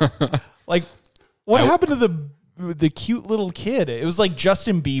 Like, what happened to the cute little kid? It was like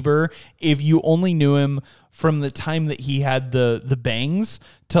Justin Bieber, if you only knew him from the time that he had the bangs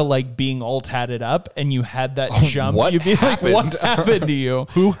to like being all tatted up and you had that jump. What You'd be happened? like, what happened to you?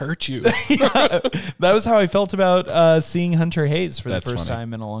 Who hurt you? Yeah, that was how I felt about seeing Hunter Hayes for That's the first funny.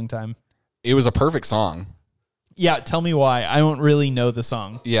 time in a long time. It was a perfect song. Yeah, tell me why. I don't really know the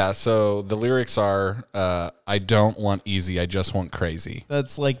song. Yeah, so the lyrics are, I don't want easy, I just want crazy.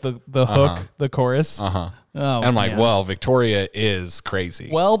 That's like the hook, the chorus. Uh-huh. Oh, And I'm like, man. well, Victoria is crazy.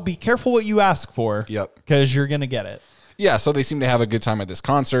 Well, be careful what you ask for. Yep. Because you're going to get it. Yeah, so they seem to have a good time at this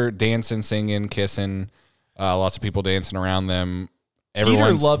concert, dancing, singing, kissing, lots of people dancing around them. Peter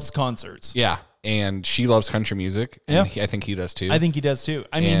Everyone's, loves concerts. Yeah, and she loves country music, and I think he does too. I think he does too.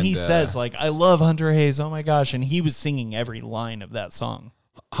 I mean, he says like, I love Hunter Hayes. Oh my gosh. And he was singing every line of that song.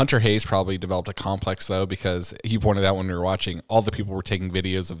 Hunter Hayes probably developed a complex, though, because he pointed out when we were watching, all the people were taking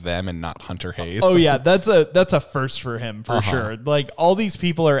videos of them and not Hunter Hayes. Oh yeah, that's a first for him for sure. Like all these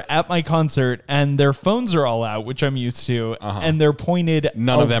people are at my concert and their phones are all out, which I'm used to, and they're pointed.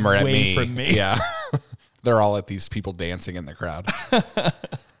 None of them are at away me. from me. Yeah. They're all at these people dancing in the crowd.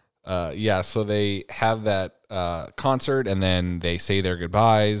 Yeah, so they have that concert, and then they say their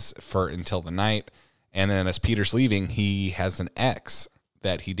goodbyes until the night. And then as Peter's leaving, he has an ex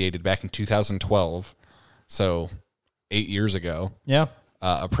that he dated back in 2012, so 8 years ago. Yeah.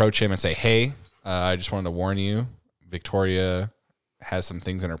 Approach him and say, hey, I just wanted to warn you, Victoria has some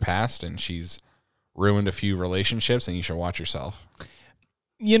things in her past, and she's ruined a few relationships, and you should watch yourself.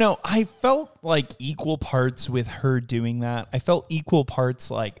 You know, I felt like equal parts with her doing that. I felt equal parts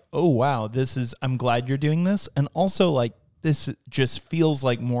like, oh, wow, I'm glad you're doing this. And also like, this just feels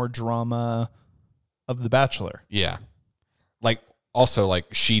like more drama of The Bachelor. Yeah. Like, also, like,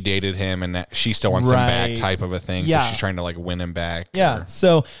 she dated him and that she still wants him back type of a thing. Yeah. So she's trying to, like, win him back. Yeah.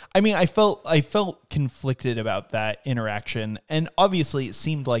 So, I mean, I felt conflicted about that interaction. And obviously it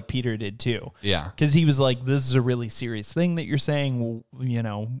seemed like Peter did too. Yeah. Because he was like, this is a really serious thing that you're saying. Well, you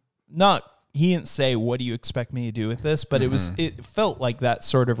know, he didn't say, what do you expect me to do with this? But it felt like that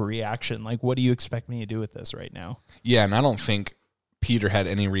sort of a reaction. Like, what do you expect me to do with this right now? Yeah. And I don't think Peter had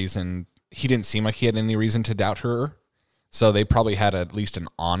any reason. He didn't seem like he had any reason to doubt her. So they probably had at least an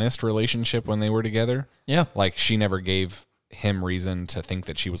honest relationship when they were together. Yeah. Like, she never gave him reason to think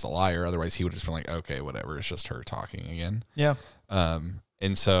that she was a liar. Otherwise, he would have just been like, okay, whatever. It's just her talking again. Yeah.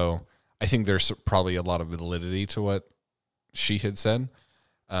 And so I think there's probably a lot of validity to what she had said.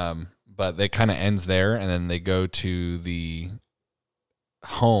 But it kind of ends there, and then they go to the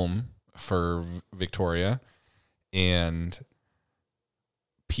home for Victoria, and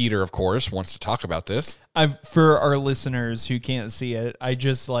Peter, of course, wants to talk about this. For our listeners who can't see it, I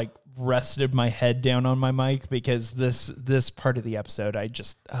just like rested my head down on my mic because this part of the episode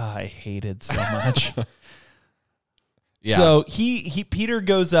I hated so much. Yeah. So Peter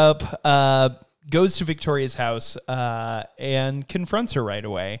goes up, goes to Victoria's house, and confronts her right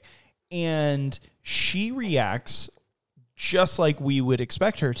away, and she reacts just like we would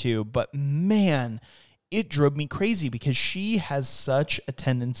expect her to. But man, it drove me crazy because she has such a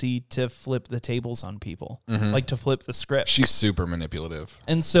tendency to flip the tables on people, like to flip the script. She's super manipulative.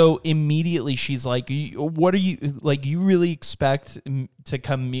 And so immediately she's like, what are you, like, you really expect to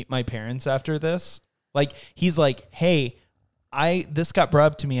come meet my parents after this? Like, he's like, hey, this got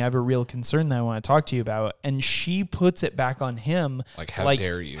brought up to me. I have a real concern that I want to talk to you about. And she puts it back on him. Like, how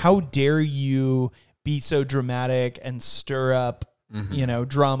dare you? How dare you be so dramatic and stir up, you know,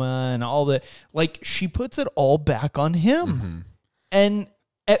 drama and all that. Like, she puts it all back on him. And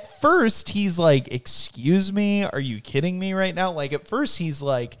at first he's like, excuse me, are you kidding me right now? Like, at first he's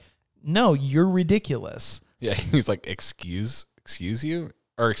like, no, you're ridiculous. Yeah, he's like, excuse excuse you?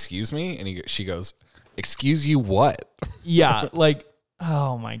 Or excuse me? And she goes, excuse you what? Yeah, like,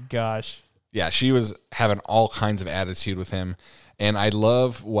 oh my gosh. Yeah, she was having all kinds of attitude with him. And I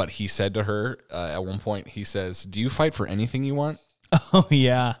love what he said to her. At one point, he says, do you fight for anything you want? Oh,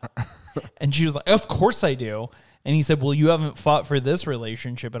 yeah. And she was like, of course I do. And he said, well, you haven't fought for this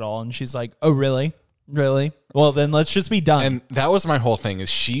relationship at all. And she's like, oh, really? Really? Well, then let's just be done. And that was my whole thing, is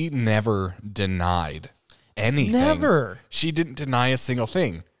she never denied anything. Never. She didn't deny a single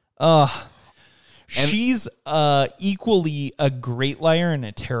thing. She's equally a great liar and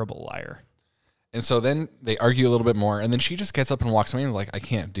a terrible liar. And so then they argue a little bit more, and then she just gets up and walks away and is like, I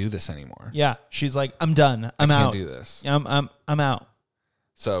can't do this anymore. Yeah. She's like, I'm done. I'm out. I can't do this. I'm out.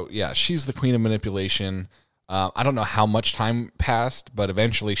 So, yeah, she's the queen of manipulation. I don't know how much time passed, but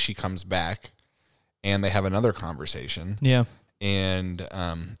eventually she comes back, and they have another conversation. Yeah. And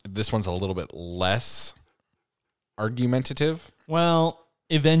this one's a little bit less argumentative. Well,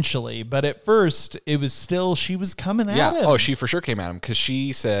 eventually. But at first, it was still, she was coming at him. Oh, she for sure came at him because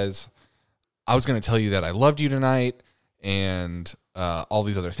she says, I was going to tell you that I loved you tonight and all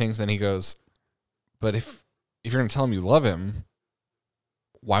these other things. Then he goes, but if you're going to tell him you love him,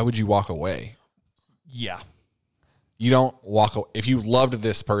 why would you walk away? Yeah. You don't walk away. If you loved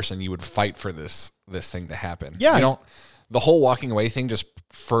this person, you would fight for this thing to happen. Yeah. You don't. The whole walking away thing just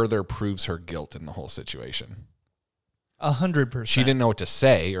further proves her guilt in the whole situation. 100%. She didn't know what to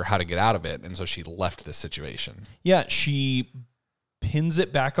say or how to get out of it, and so she left the situation. Yeah, she pins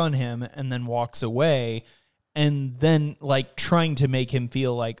it back on him and then walks away, and then like trying to make him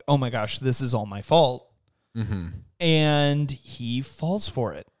feel like, oh my gosh, this is all my fault. Mm-hmm. And he falls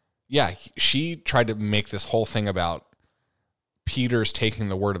for it. Yeah, she tried to make this whole thing about Peter's taking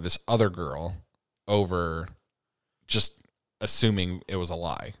the word of this other girl over just assuming it was a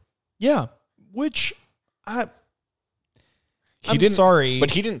lie. Yeah, which I'm didn't, sorry.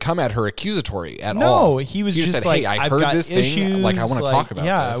 But he didn't come at her accusatory at all. No, he was just said, like, hey, I I've heard got this issues, thing. Like, I want to talk about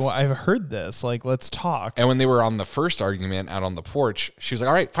this. this. Yeah, I've heard this. Like, let's talk. And when they were on the first argument out on the porch, she was like,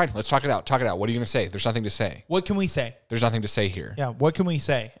 all right, fine, let's talk it out. Talk it out. What are you going to say? There's nothing to say. What can we say? There's nothing to say here. Yeah, what can we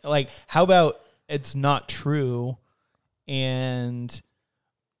say? Like, how about it's not true and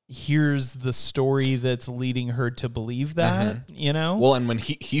here's the story that's leading her to believe that, you know? Well, and when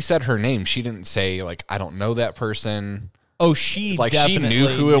he said her name, she didn't say, like, I don't know that person. Oh, she knew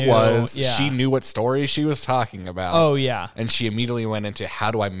who it was. Yeah. She knew what story she was talking about. Oh, yeah. And she immediately went into,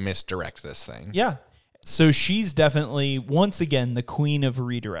 how do I misdirect this thing? Yeah. So she's definitely, once again, the queen of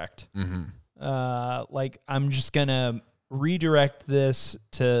redirect. Like, I'm just going to redirect this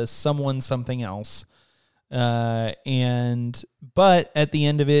to something else. But at the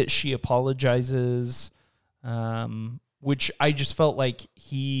end of it, she apologizes, which I just felt like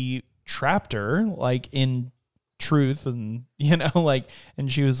he trapped her, like, in truth, and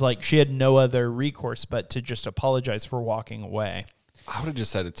and she was like, she had no other recourse but to just apologize for walking away. I would have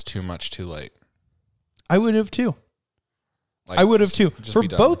just said it's too much too late. I would have too. Like, I would have too. For be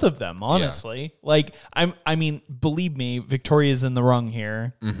done. both of them, honestly. Yeah. Like, I mean, believe me, Victoria's in the wrong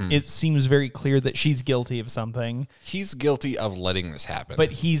here. It seems very clear that she's guilty of something. He's guilty of letting this happen.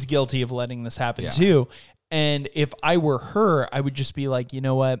 But he's guilty of letting this happen too. And if I were her, I would just be like, you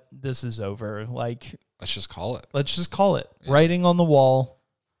know what? This is over. Like, let's just call it. Yeah. Writing on the wall,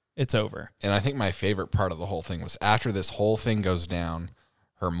 it's over. And I think my favorite part of the whole thing was after this whole thing goes down,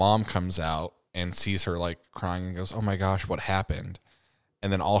 her mom comes out and sees her like crying and goes, oh my gosh, what happened?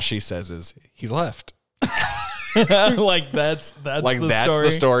 And then all she says is, he left. Like that's like the that's story.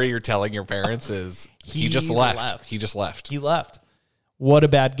 The story you're telling your parents is he just left. He just left. He left. What a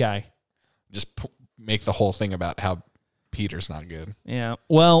bad guy. Just make the whole thing about how Peter's not good. Yeah.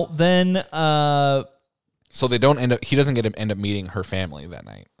 Well, then so they don't end up. He doesn't end up meeting her family that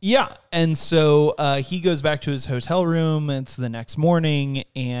night. Yeah, and so he goes back to his hotel room. It's the next morning,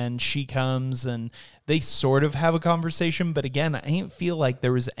 and she comes, and they sort of have a conversation. But again, I didn't feel like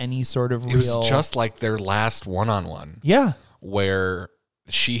there was any sort of real. It was just like their last one-on-one. Yeah, where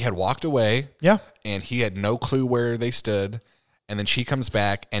she had walked away. Yeah, and he had no clue where they stood. And then she comes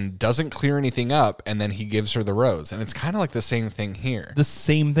back and doesn't clear anything up, and then he gives her the rose. And it's kind of like the same thing here. The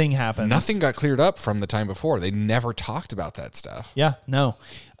same thing happens. Nothing got cleared up from the time before. They never talked about that stuff. Yeah, no.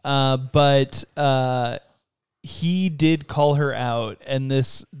 But he did call her out, and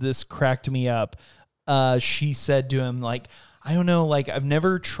this cracked me up. She said to him, like, I don't know, like, I've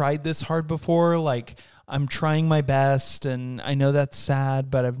never tried this hard before. Like, I'm trying my best, and I know that's sad,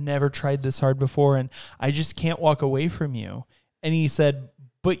 but I've never tried this hard before, and I just can't walk away from you. And he said,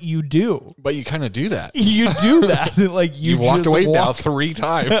 but you do. But you kind of do that. You do that. Like, you've walked away now 3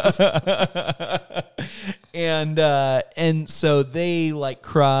 times. And so they like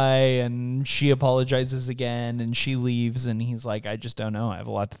cry, and she apologizes again, and she leaves, and he's like, I just don't know. I have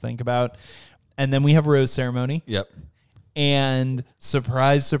a lot to think about. And then we have a rose ceremony. Yep. And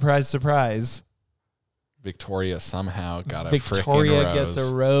surprise, surprise, surprise. Victoria somehow got a Victoria frickin' rose.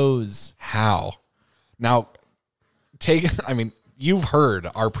 gets a rose. How? Now, you've heard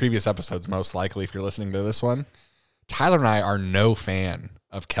our previous episodes, most likely, if you're listening to this one. Tyler and I are no fan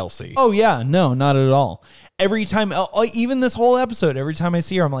of Kelsey. Oh, yeah. No, not at all. Every time, even this whole episode, every time I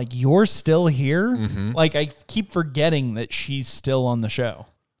see her, I'm like, you're still here? Mm-hmm. Like, I keep forgetting that she's still on the show.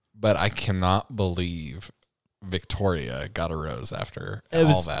 But I cannot believe Victoria got a rose after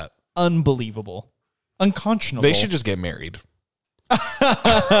all that. Unbelievable. Unconscionable. They should just get married.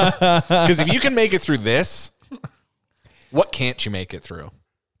 Because if you can make it through this, what can't you make it through?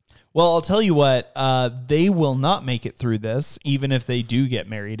 Well, I'll tell you what, they will not make it through this, even if they do get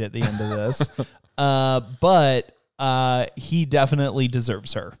married at the end of this. But he definitely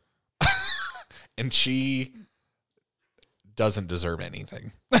deserves her. And she doesn't deserve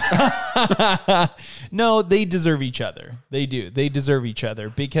anything. No, they deserve each other. They do. They deserve each other,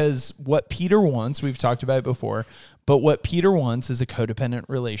 because what Peter wants, we've talked about it before, but what Peter wants is a codependent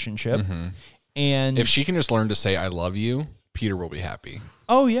relationship. Mm-hmm. And if she can just learn to say, I love you, Peter will be happy.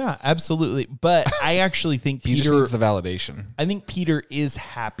 Oh, yeah, absolutely. But I actually think He just Peter, needs the validation. I think Peter is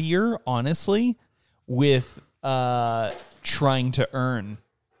happier, honestly, with trying to earn.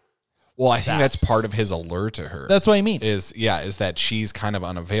 Well, I think that's part of his allure to her. That's what I mean. Is that she's kind of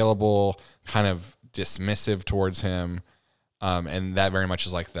unavailable, kind of dismissive towards him. And that very much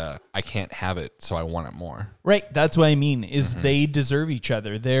is like I can't have it, so I want it more. Right. That's what I mean, is they deserve each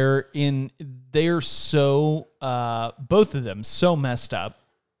other. They're so, both of them, so messed up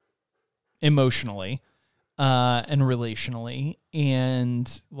emotionally and relationally.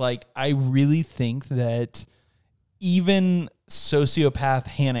 And like, I really think that even sociopath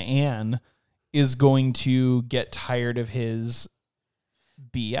Hannah Ann is going to get tired of his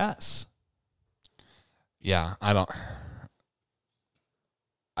BS. Yeah, I don't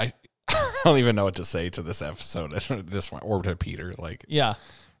even know what to say to this episode at this point, or to Peter. Like, yeah,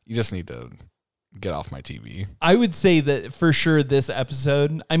 you just need to get off my TV. I would say that for sure this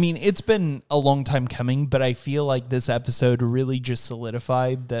episode, I mean, it's been a long time coming, but I feel like this episode really just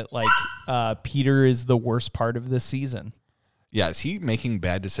solidified that like Peter is the worst part of this season. Yeah, is he making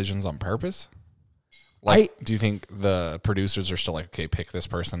bad decisions on purpose? Like, do you think the producers are still like, okay, pick this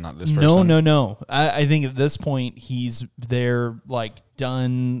person, not this person? No. I think at this point they're like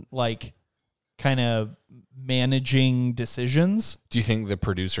done, like kind of managing decisions. Do you think the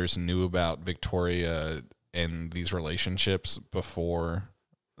producers knew about Victoria and these relationships before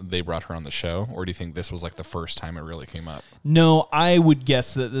they brought her on the show? Or do you think this was like the first time it really came up? No, I would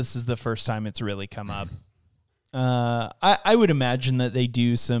guess that this is the first time it's really come up. I would imagine that they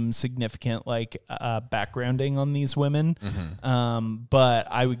do some significant like backgrounding on these women. Mm-hmm. But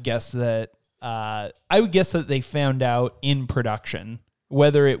I would guess that they found out in production,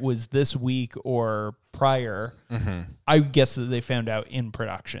 whether it was this week or prior. Mm-hmm. I would guess that they found out in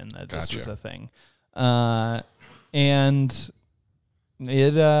production that this was a thing. And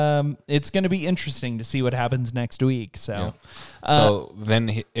it's going to be interesting to see what happens next week. So, so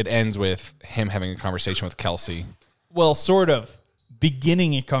then it ends with him having a conversation with Kelsey. Well, sort of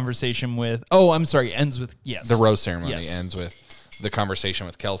beginning a conversation with, ends with, yes. The rose ceremony ends with the conversation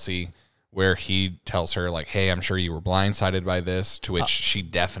with Kelsey, where he tells her like, hey, I'm sure you were blindsided by this, to which she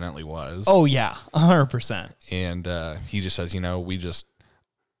definitely was. Oh yeah, 100%. And he just says,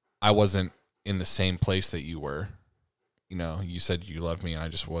 I wasn't in the same place that you were. You said you loved me, and I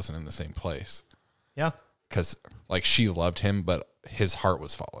just wasn't in the same place. Yeah. Because, like, she loved him, but his heart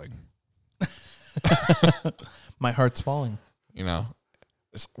was falling. My heart's falling.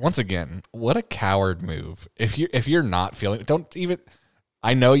 Once again, what a coward move. If you're not feeling, don't even.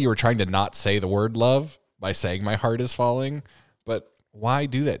 I know you were trying to not say the word love by saying my heart is falling, but why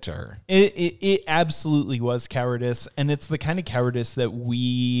do that to her? It absolutely was cowardice, and it's the kind of cowardice that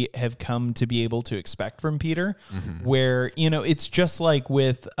we have come to be able to expect from Peter, where, it's just like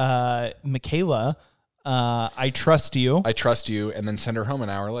with Michaela, I trust you, and then send her home an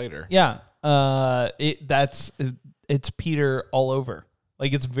hour later. Yeah. It's Peter all over.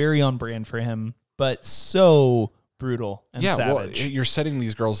 Like, it's very on brand for him, but so brutal and savage. Well, you're setting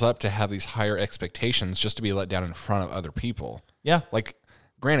these girls up to have these higher expectations just to be let down in front of other people. Yeah. Like,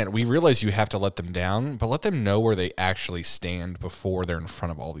 granted, we realize you have to let them down, but let them know where they actually stand before they're in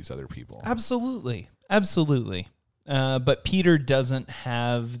front of all these other people. Absolutely. But Peter doesn't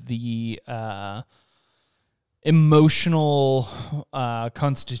have the emotional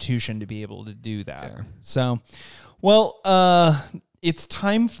constitution to be able to do that. Yeah. So, well, it's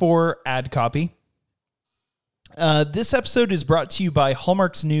time for ad copy. This episode is brought to you by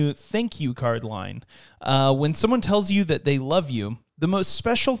Hallmark's new thank you card line. When someone tells you that they love you, the most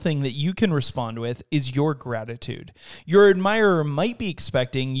special thing that you can respond with is your gratitude. Your admirer might be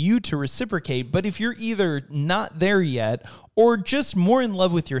expecting you to reciprocate, but if you're either not there yet or just more in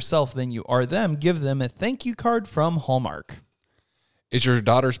love with yourself than you are them, give them a thank you card from Hallmark. Is your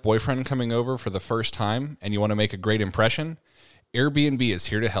daughter's boyfriend coming over for the first time and you want to make a great impression? Airbnb is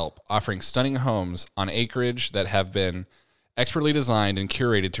here to help, offering stunning homes on acreage that have been expertly designed and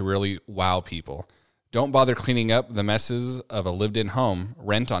curated to really wow people. Don't bother cleaning up the messes of a lived-in home.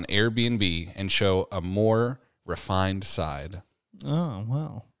 Rent on Airbnb and show a more refined side. Oh,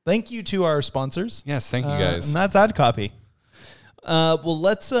 wow. Thank you to our sponsors. Yes, thank you guys. And that's ad copy. Well,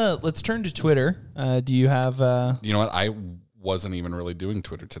 let's turn to Twitter. Do you have... You know what? I wasn't even really doing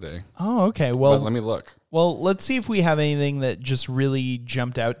Twitter today. Oh, okay. Well, but let me look. Well, let's see if we have anything that just really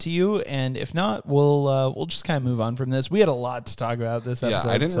jumped out to you, and if not, we'll just kind of move on from this. We had a lot to talk about this episode.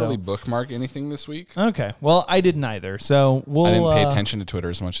 Yeah, I didn't really bookmark anything this week. Okay, well, I didn't either. So I didn't pay attention to Twitter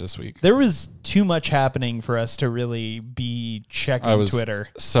as much this week. There was too much happening for us to really be checking Twitter.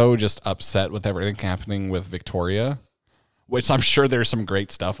 So just upset with everything happening with Victoria, which I'm sure there's some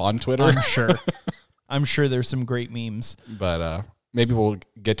great stuff on Twitter. I'm sure. I'm sure there's some great memes. But maybe we'll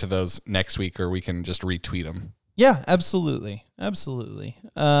get to those next week, or we can just retweet them. Yeah, absolutely. Absolutely.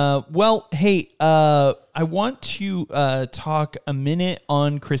 Well, hey, I want to talk a minute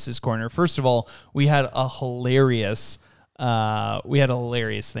on Chris's Corner. First of all, we had a hilarious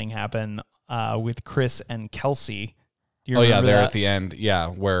thing happen with Chris and Kelsey. Do you remember they're that? at the end. Yeah,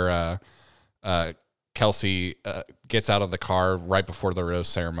 where Kelsey gets out of the car right before the rose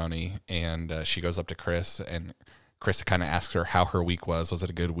ceremony, and she goes up to Chris, and Chris kind of asks her how her week was. Was it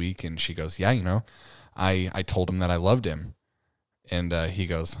a good week? And she goes, yeah, I told him that I loved him. And he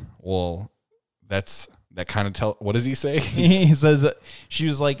goes, well, that kind of what does he say? He says that she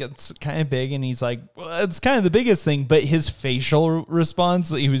was like, it's kind of big. And he's like, well, it's kind of the biggest thing. But his facial response,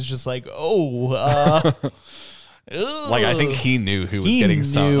 he was just like, like, I think he knew who was getting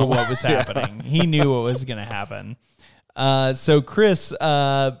sung. He knew what was happening. He knew what was going to happen. So Chris,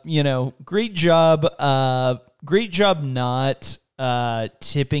 great job. Great job not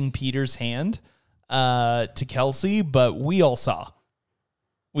tipping Peter's hand to Kelsey, but we all saw.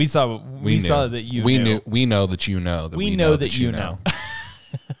 We saw that you knew. We know that you know that we know that you know.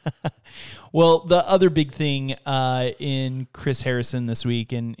 Well, the other big thing in Chris Harrison this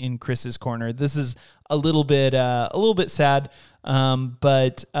week in Chris's Corner, this is a little bit sad,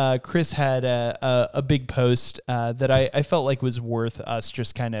 but Chris had a big post that I felt like was worth us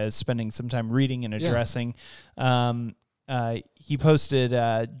just kind of spending some time reading and addressing. Yeah. He posted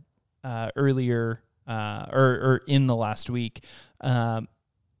earlier or in the last week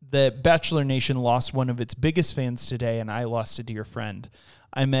that Bachelor Nation lost one of its biggest fans today, and I lost a dear friend.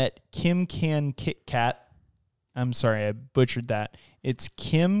 I met Kim Can Kit Kat. I'm sorry, I butchered that. It's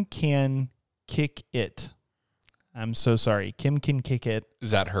Kim Can Kick It. I'm so sorry. Kim Can Kick It.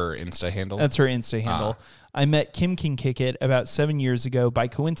 Is that her Insta handle? That's her Insta handle. I met Kim Can Kick It about 7 years ago by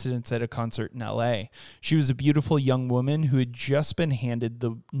coincidence at a concert in LA. She was a beautiful young woman who had just been handed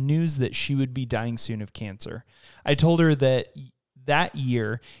the news that she would be dying soon of cancer. I told her that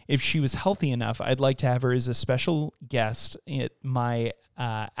year, if she was healthy enough, I'd like to have her as a special guest at my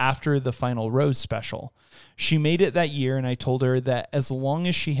After the Final Rose special. She made it that year, and I told her that as long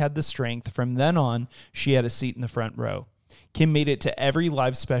as she had the strength, from then on, she had a seat in the front row. Kim made it to every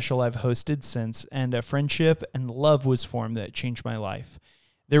live special I've hosted since, and a friendship and love was formed that changed my life.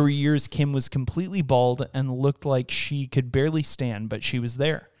 There were years Kim was completely bald and looked like she could barely stand, but she was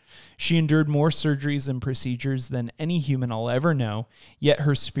there. She endured more surgeries and procedures than any human I'll ever know, yet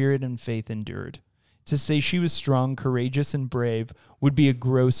her spirit and faith endured. To say she was strong, courageous, and brave would be a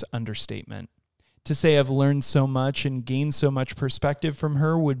gross understatement. To say I've learned so much and gained so much perspective from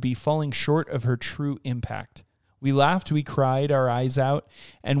her would be falling short of her true impact. We laughed, we cried our eyes out,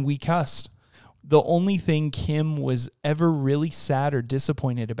 and we cussed. The only thing Kim was ever really sad or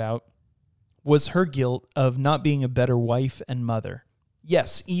disappointed about was her guilt of not being a better wife and mother.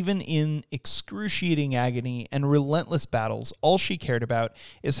 Yes, even in excruciating agony and relentless battles, all she cared about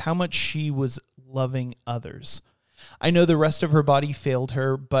is how much she was loving others. I know the rest of her body failed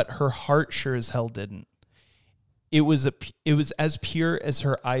her, but her heart sure as hell didn't. It was as pure as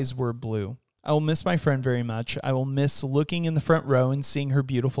her eyes were blue. I will miss my friend very much. I will miss looking in the front row and seeing her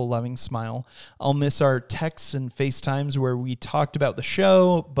beautiful, loving smile. I'll miss our texts and FaceTimes where we talked about the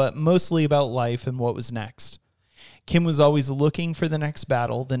show, but mostly about life and what was next. Kim was always looking for the next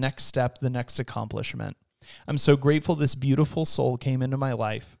battle, the next step, the next accomplishment. I'm so grateful this beautiful soul came into my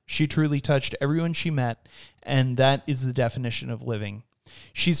life. She truly touched everyone she met, and that is the definition of living.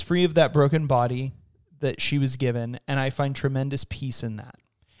 She's free of that broken body that she was given, and I find tremendous peace in that.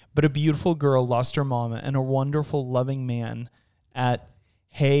 But a beautiful girl lost her mama, and a wonderful, loving man at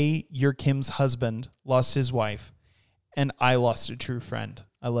Hey, You're Kim's husband lost his wife, and I lost a true friend.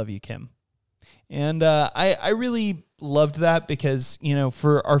 I love you, Kim. And I really loved that because, you know,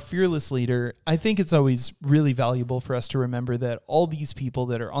 for our fearless leader, I think it's always really valuable for us to remember that all these people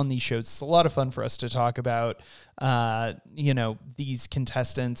that are on these shows, it's a lot of fun for us to talk about, you know, these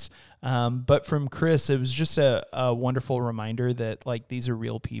contestants. But from Chris, it was just a wonderful reminder that, like, these are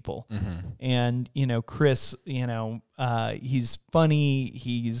real people. And, you know, Chris, you know, he's funny.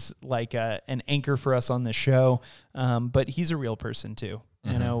 He's like an anchor for us on the show. But he's a real person too.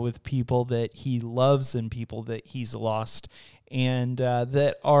 You know, with people that he loves and people that he's lost, and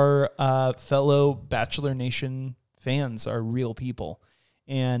that our fellow Bachelor Nation fans are real people.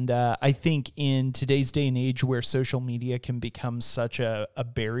 And I think in today's day and age where social media can become such a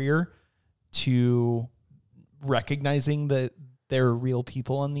barrier to recognizing that there are real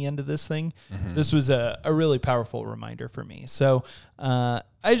people on the end of this thing, this was a really powerful reminder for me. So I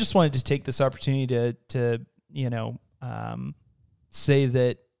just wanted to take this opportunity to you know, say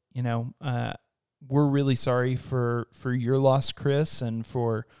that, you know, we're really sorry for your loss, Chris, and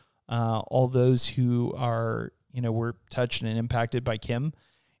for all those who are, you know, were touched and impacted by Kim,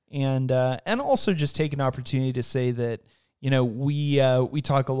 and also just take an opportunity to say that, you know, we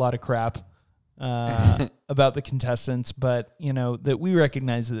talk a lot of crap about the contestants, but, you know, that we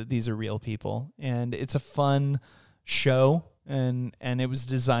recognize that these are real people, and it's a fun show, and it was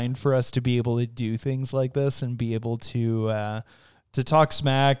designed for us to be able to do things like this and be able to talk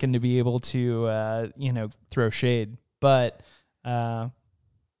smack and to be able to, you know, throw shade. But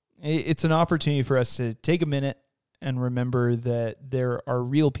it's an opportunity for us to take a minute and remember that there are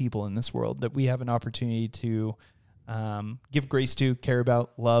real people in this world that we have an opportunity to give grace to, care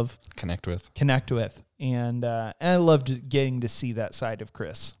about, love, connect with. And I loved getting to see that side of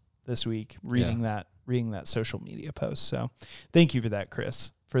Chris this week, reading that social media post. So thank you for that,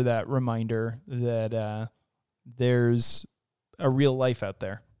 Chris, for that reminder that there's a real life out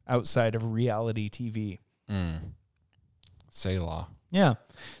there outside of reality TV. Selah. Yeah.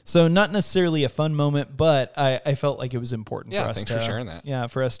 So not necessarily a fun moment, but I felt like it was important for us thanks for sharing that. Yeah,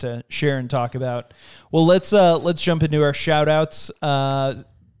 for us to share and talk about. Well, let's jump into our shout outs.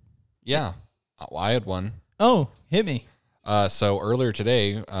 Yeah. I had one. Oh, hit me. So earlier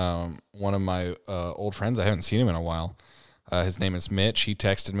today, one of my old friends, I haven't seen him in a while. His name is Mitch. He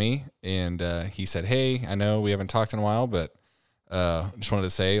texted me and he said, "Hey, I know we haven't talked in a while, but just wanted to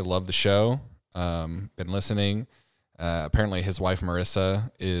say, love the show. Been listening. Apparently his wife, Marissa,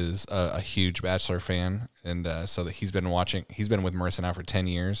 is a huge Bachelor fan. And so that he's been with Marissa now for 10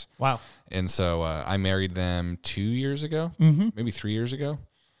 years. Wow. And so I married them 2 years ago, maybe 3 years ago.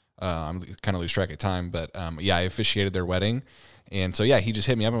 I'm kind of lose track of time, but yeah, I officiated their wedding. And so, yeah, he just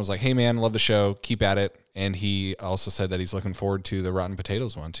hit me up and was like, "Hey, man, love the show. Keep at it." And he also said that he's looking forward to the Rotten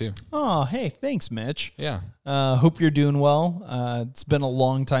Potatoes one, too. Oh, hey, thanks, Mitch. Yeah. Hope you're doing well. It's been a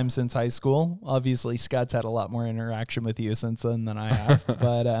long time since high school. Obviously, Scott's had a lot more interaction with you since then than I have.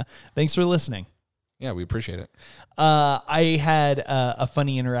 But thanks for listening. Yeah, we appreciate it. I had a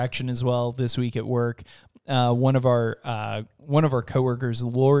funny interaction as well this week at work. One of our coworkers,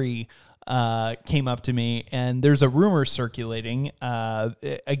 Lori, came up to me, and there's a rumor circulating.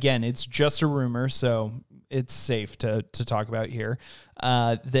 Again, it's just a rumor, so it's safe to talk about here,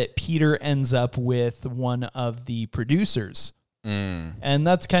 that Peter ends up with one of the producers. And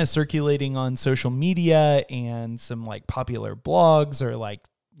that's kind of circulating on social media, and some like popular blogs are like,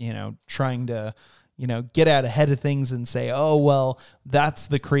 you know, trying to, you know, get out ahead of things and say, "Oh, well, that's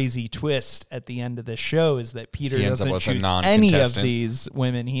the crazy twist at the end of the show, is that Peter doesn't choose any of these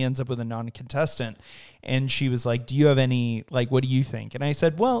women. He ends up with a non-contestant." And she was like, "Do you have any, like, what do you think?" And I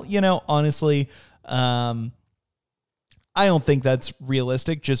said, "Well, you know, honestly, I don't think that's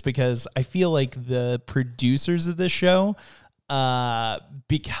realistic, just because I feel like the producers of this show,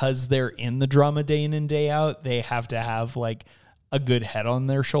 because they're in the drama day in and day out, they have to have like a good head on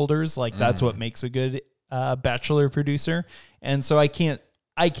their shoulders. Like that's what makes a good Bachelor producer. And so I can't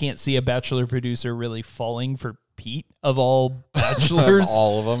see a Bachelor producer really falling for Pete, of all Bachelors,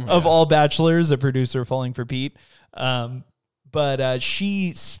 all of them, of all Bachelors, a producer falling for Pete. but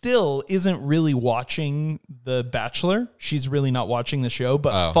she still isn't really watching The Bachelor. She's really not watching the show,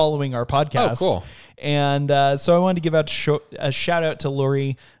 but following our podcast. Oh, cool. And so I wanted to give out a shout out to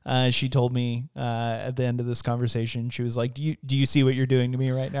Lori. She told me at the end of this conversation, she was like, do you see what you're doing to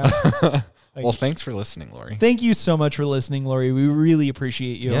me right now? Well, thanks for listening, Lori. Thank you so much for listening, Lori. We really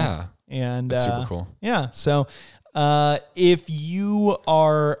appreciate you. Yeah. And That's super cool. Yeah. So if you're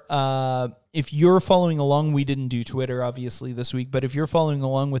following along, we didn't do Twitter obviously this week, but if you're following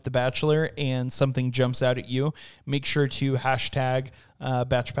along with The Bachelor and something jumps out at you, make sure to hashtag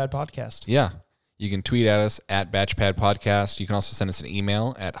Batchpad Podcast. Yeah. You can tweet at us at Batchpad Podcast. You can also send us an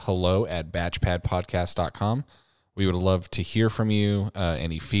email at hello@batchpadpodcast.com. We would love to hear from you,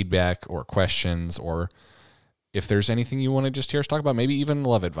 any feedback or questions, or if there's anything you want to just hear us talk about, maybe even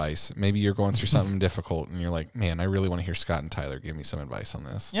love advice. Maybe you're going through something difficult and you're like, man, I really want to hear Scott and Tyler give me some advice on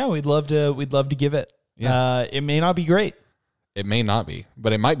this. Yeah, we'd love to give it. Yeah. It may not be great. It may not be,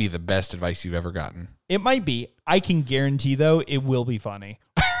 but it might be the best advice you've ever gotten. It might be. I can guarantee, though, it will be funny.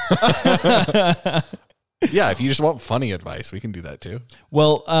 Yeah, if you just want funny advice, we can do that too.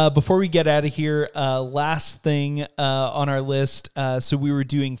 Well, before we get out of here, last thing on our list. So we were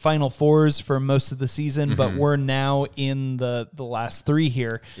doing Final Fours for most of the season, but we're now in the last three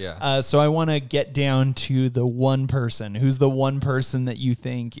here. Yeah. So I want to get down to the one person. Who's the one person that you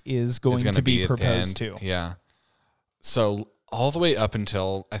think is going to be proposed to? Yeah. So all the way up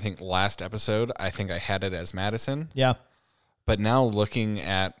until, I think, last episode, I think I had it as Madison. Yeah. But now looking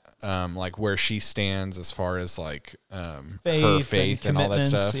at like where she stands as far as like her faith and all that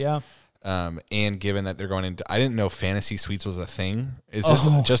stuff. Yeah. And given that they're going into, I didn't know fantasy suites was a thing. Is this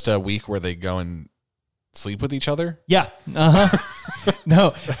just a week where they go and sleep with each other? Yeah. No,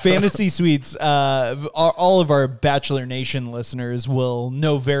 fantasy suites, all of our Bachelor Nation listeners will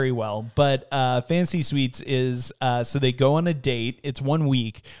know very well, but fantasy suites is, so they go on a date. It's 1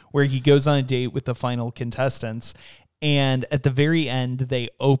 week where he goes on a date with the final contestants. And at the very end, they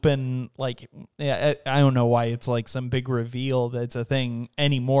open, like, I don't know why it's like some big reveal that's a thing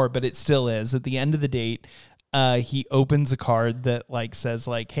anymore, but it still is. At the end of the date, he opens a card that like says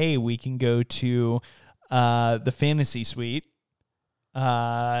like, hey, we can go to the fantasy suite.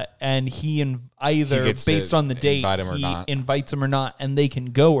 And he either based on the date, he invites him or not, and they can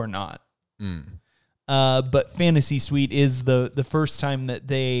go or not. But fantasy suite is the first time that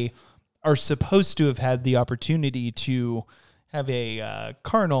they are supposed to have had the opportunity to have a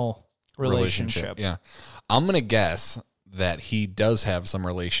carnal relationship. Yeah. I'm going to guess that he does have some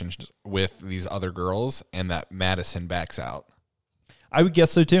relations with these other girls and that Madison backs out. I would guess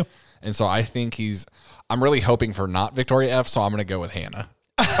so too. And so I think I'm really hoping for not Victoria F, so I'm going to go with Hannah.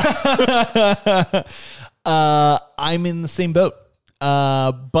 I'm in the same boat.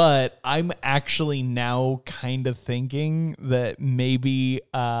 But I'm actually now kind of thinking that maybe,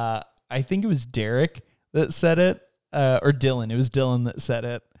 I think it was Derek that said it, or Dylan. It was Dylan that said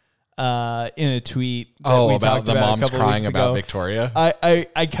it in a tweet. About the moms crying about Victoria?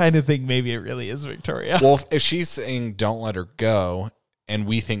 I kind of think maybe it really is Victoria. Well, if she's saying don't let her go, and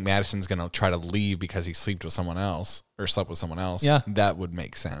we think Madison's going to try to leave because he slept with someone else, that would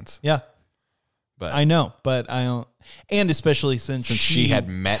make sense. Yeah. But I know, but I don't. And especially since she had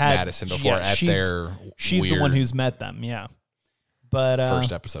met Madison before she's the one who's met them, yeah. But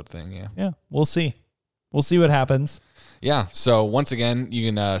first episode thing, yeah. Yeah, we'll see. We'll see what happens. Yeah. So once again,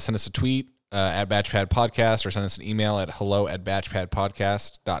 you can send us a tweet at Batchpad Podcast or send us an email at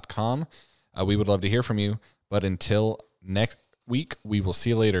hello@batchpadpodcast.com. We would love to hear from you. But until next week, we will see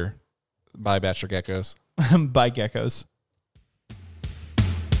you later. Bye, Bachelor Geckos. Bye, Geckos.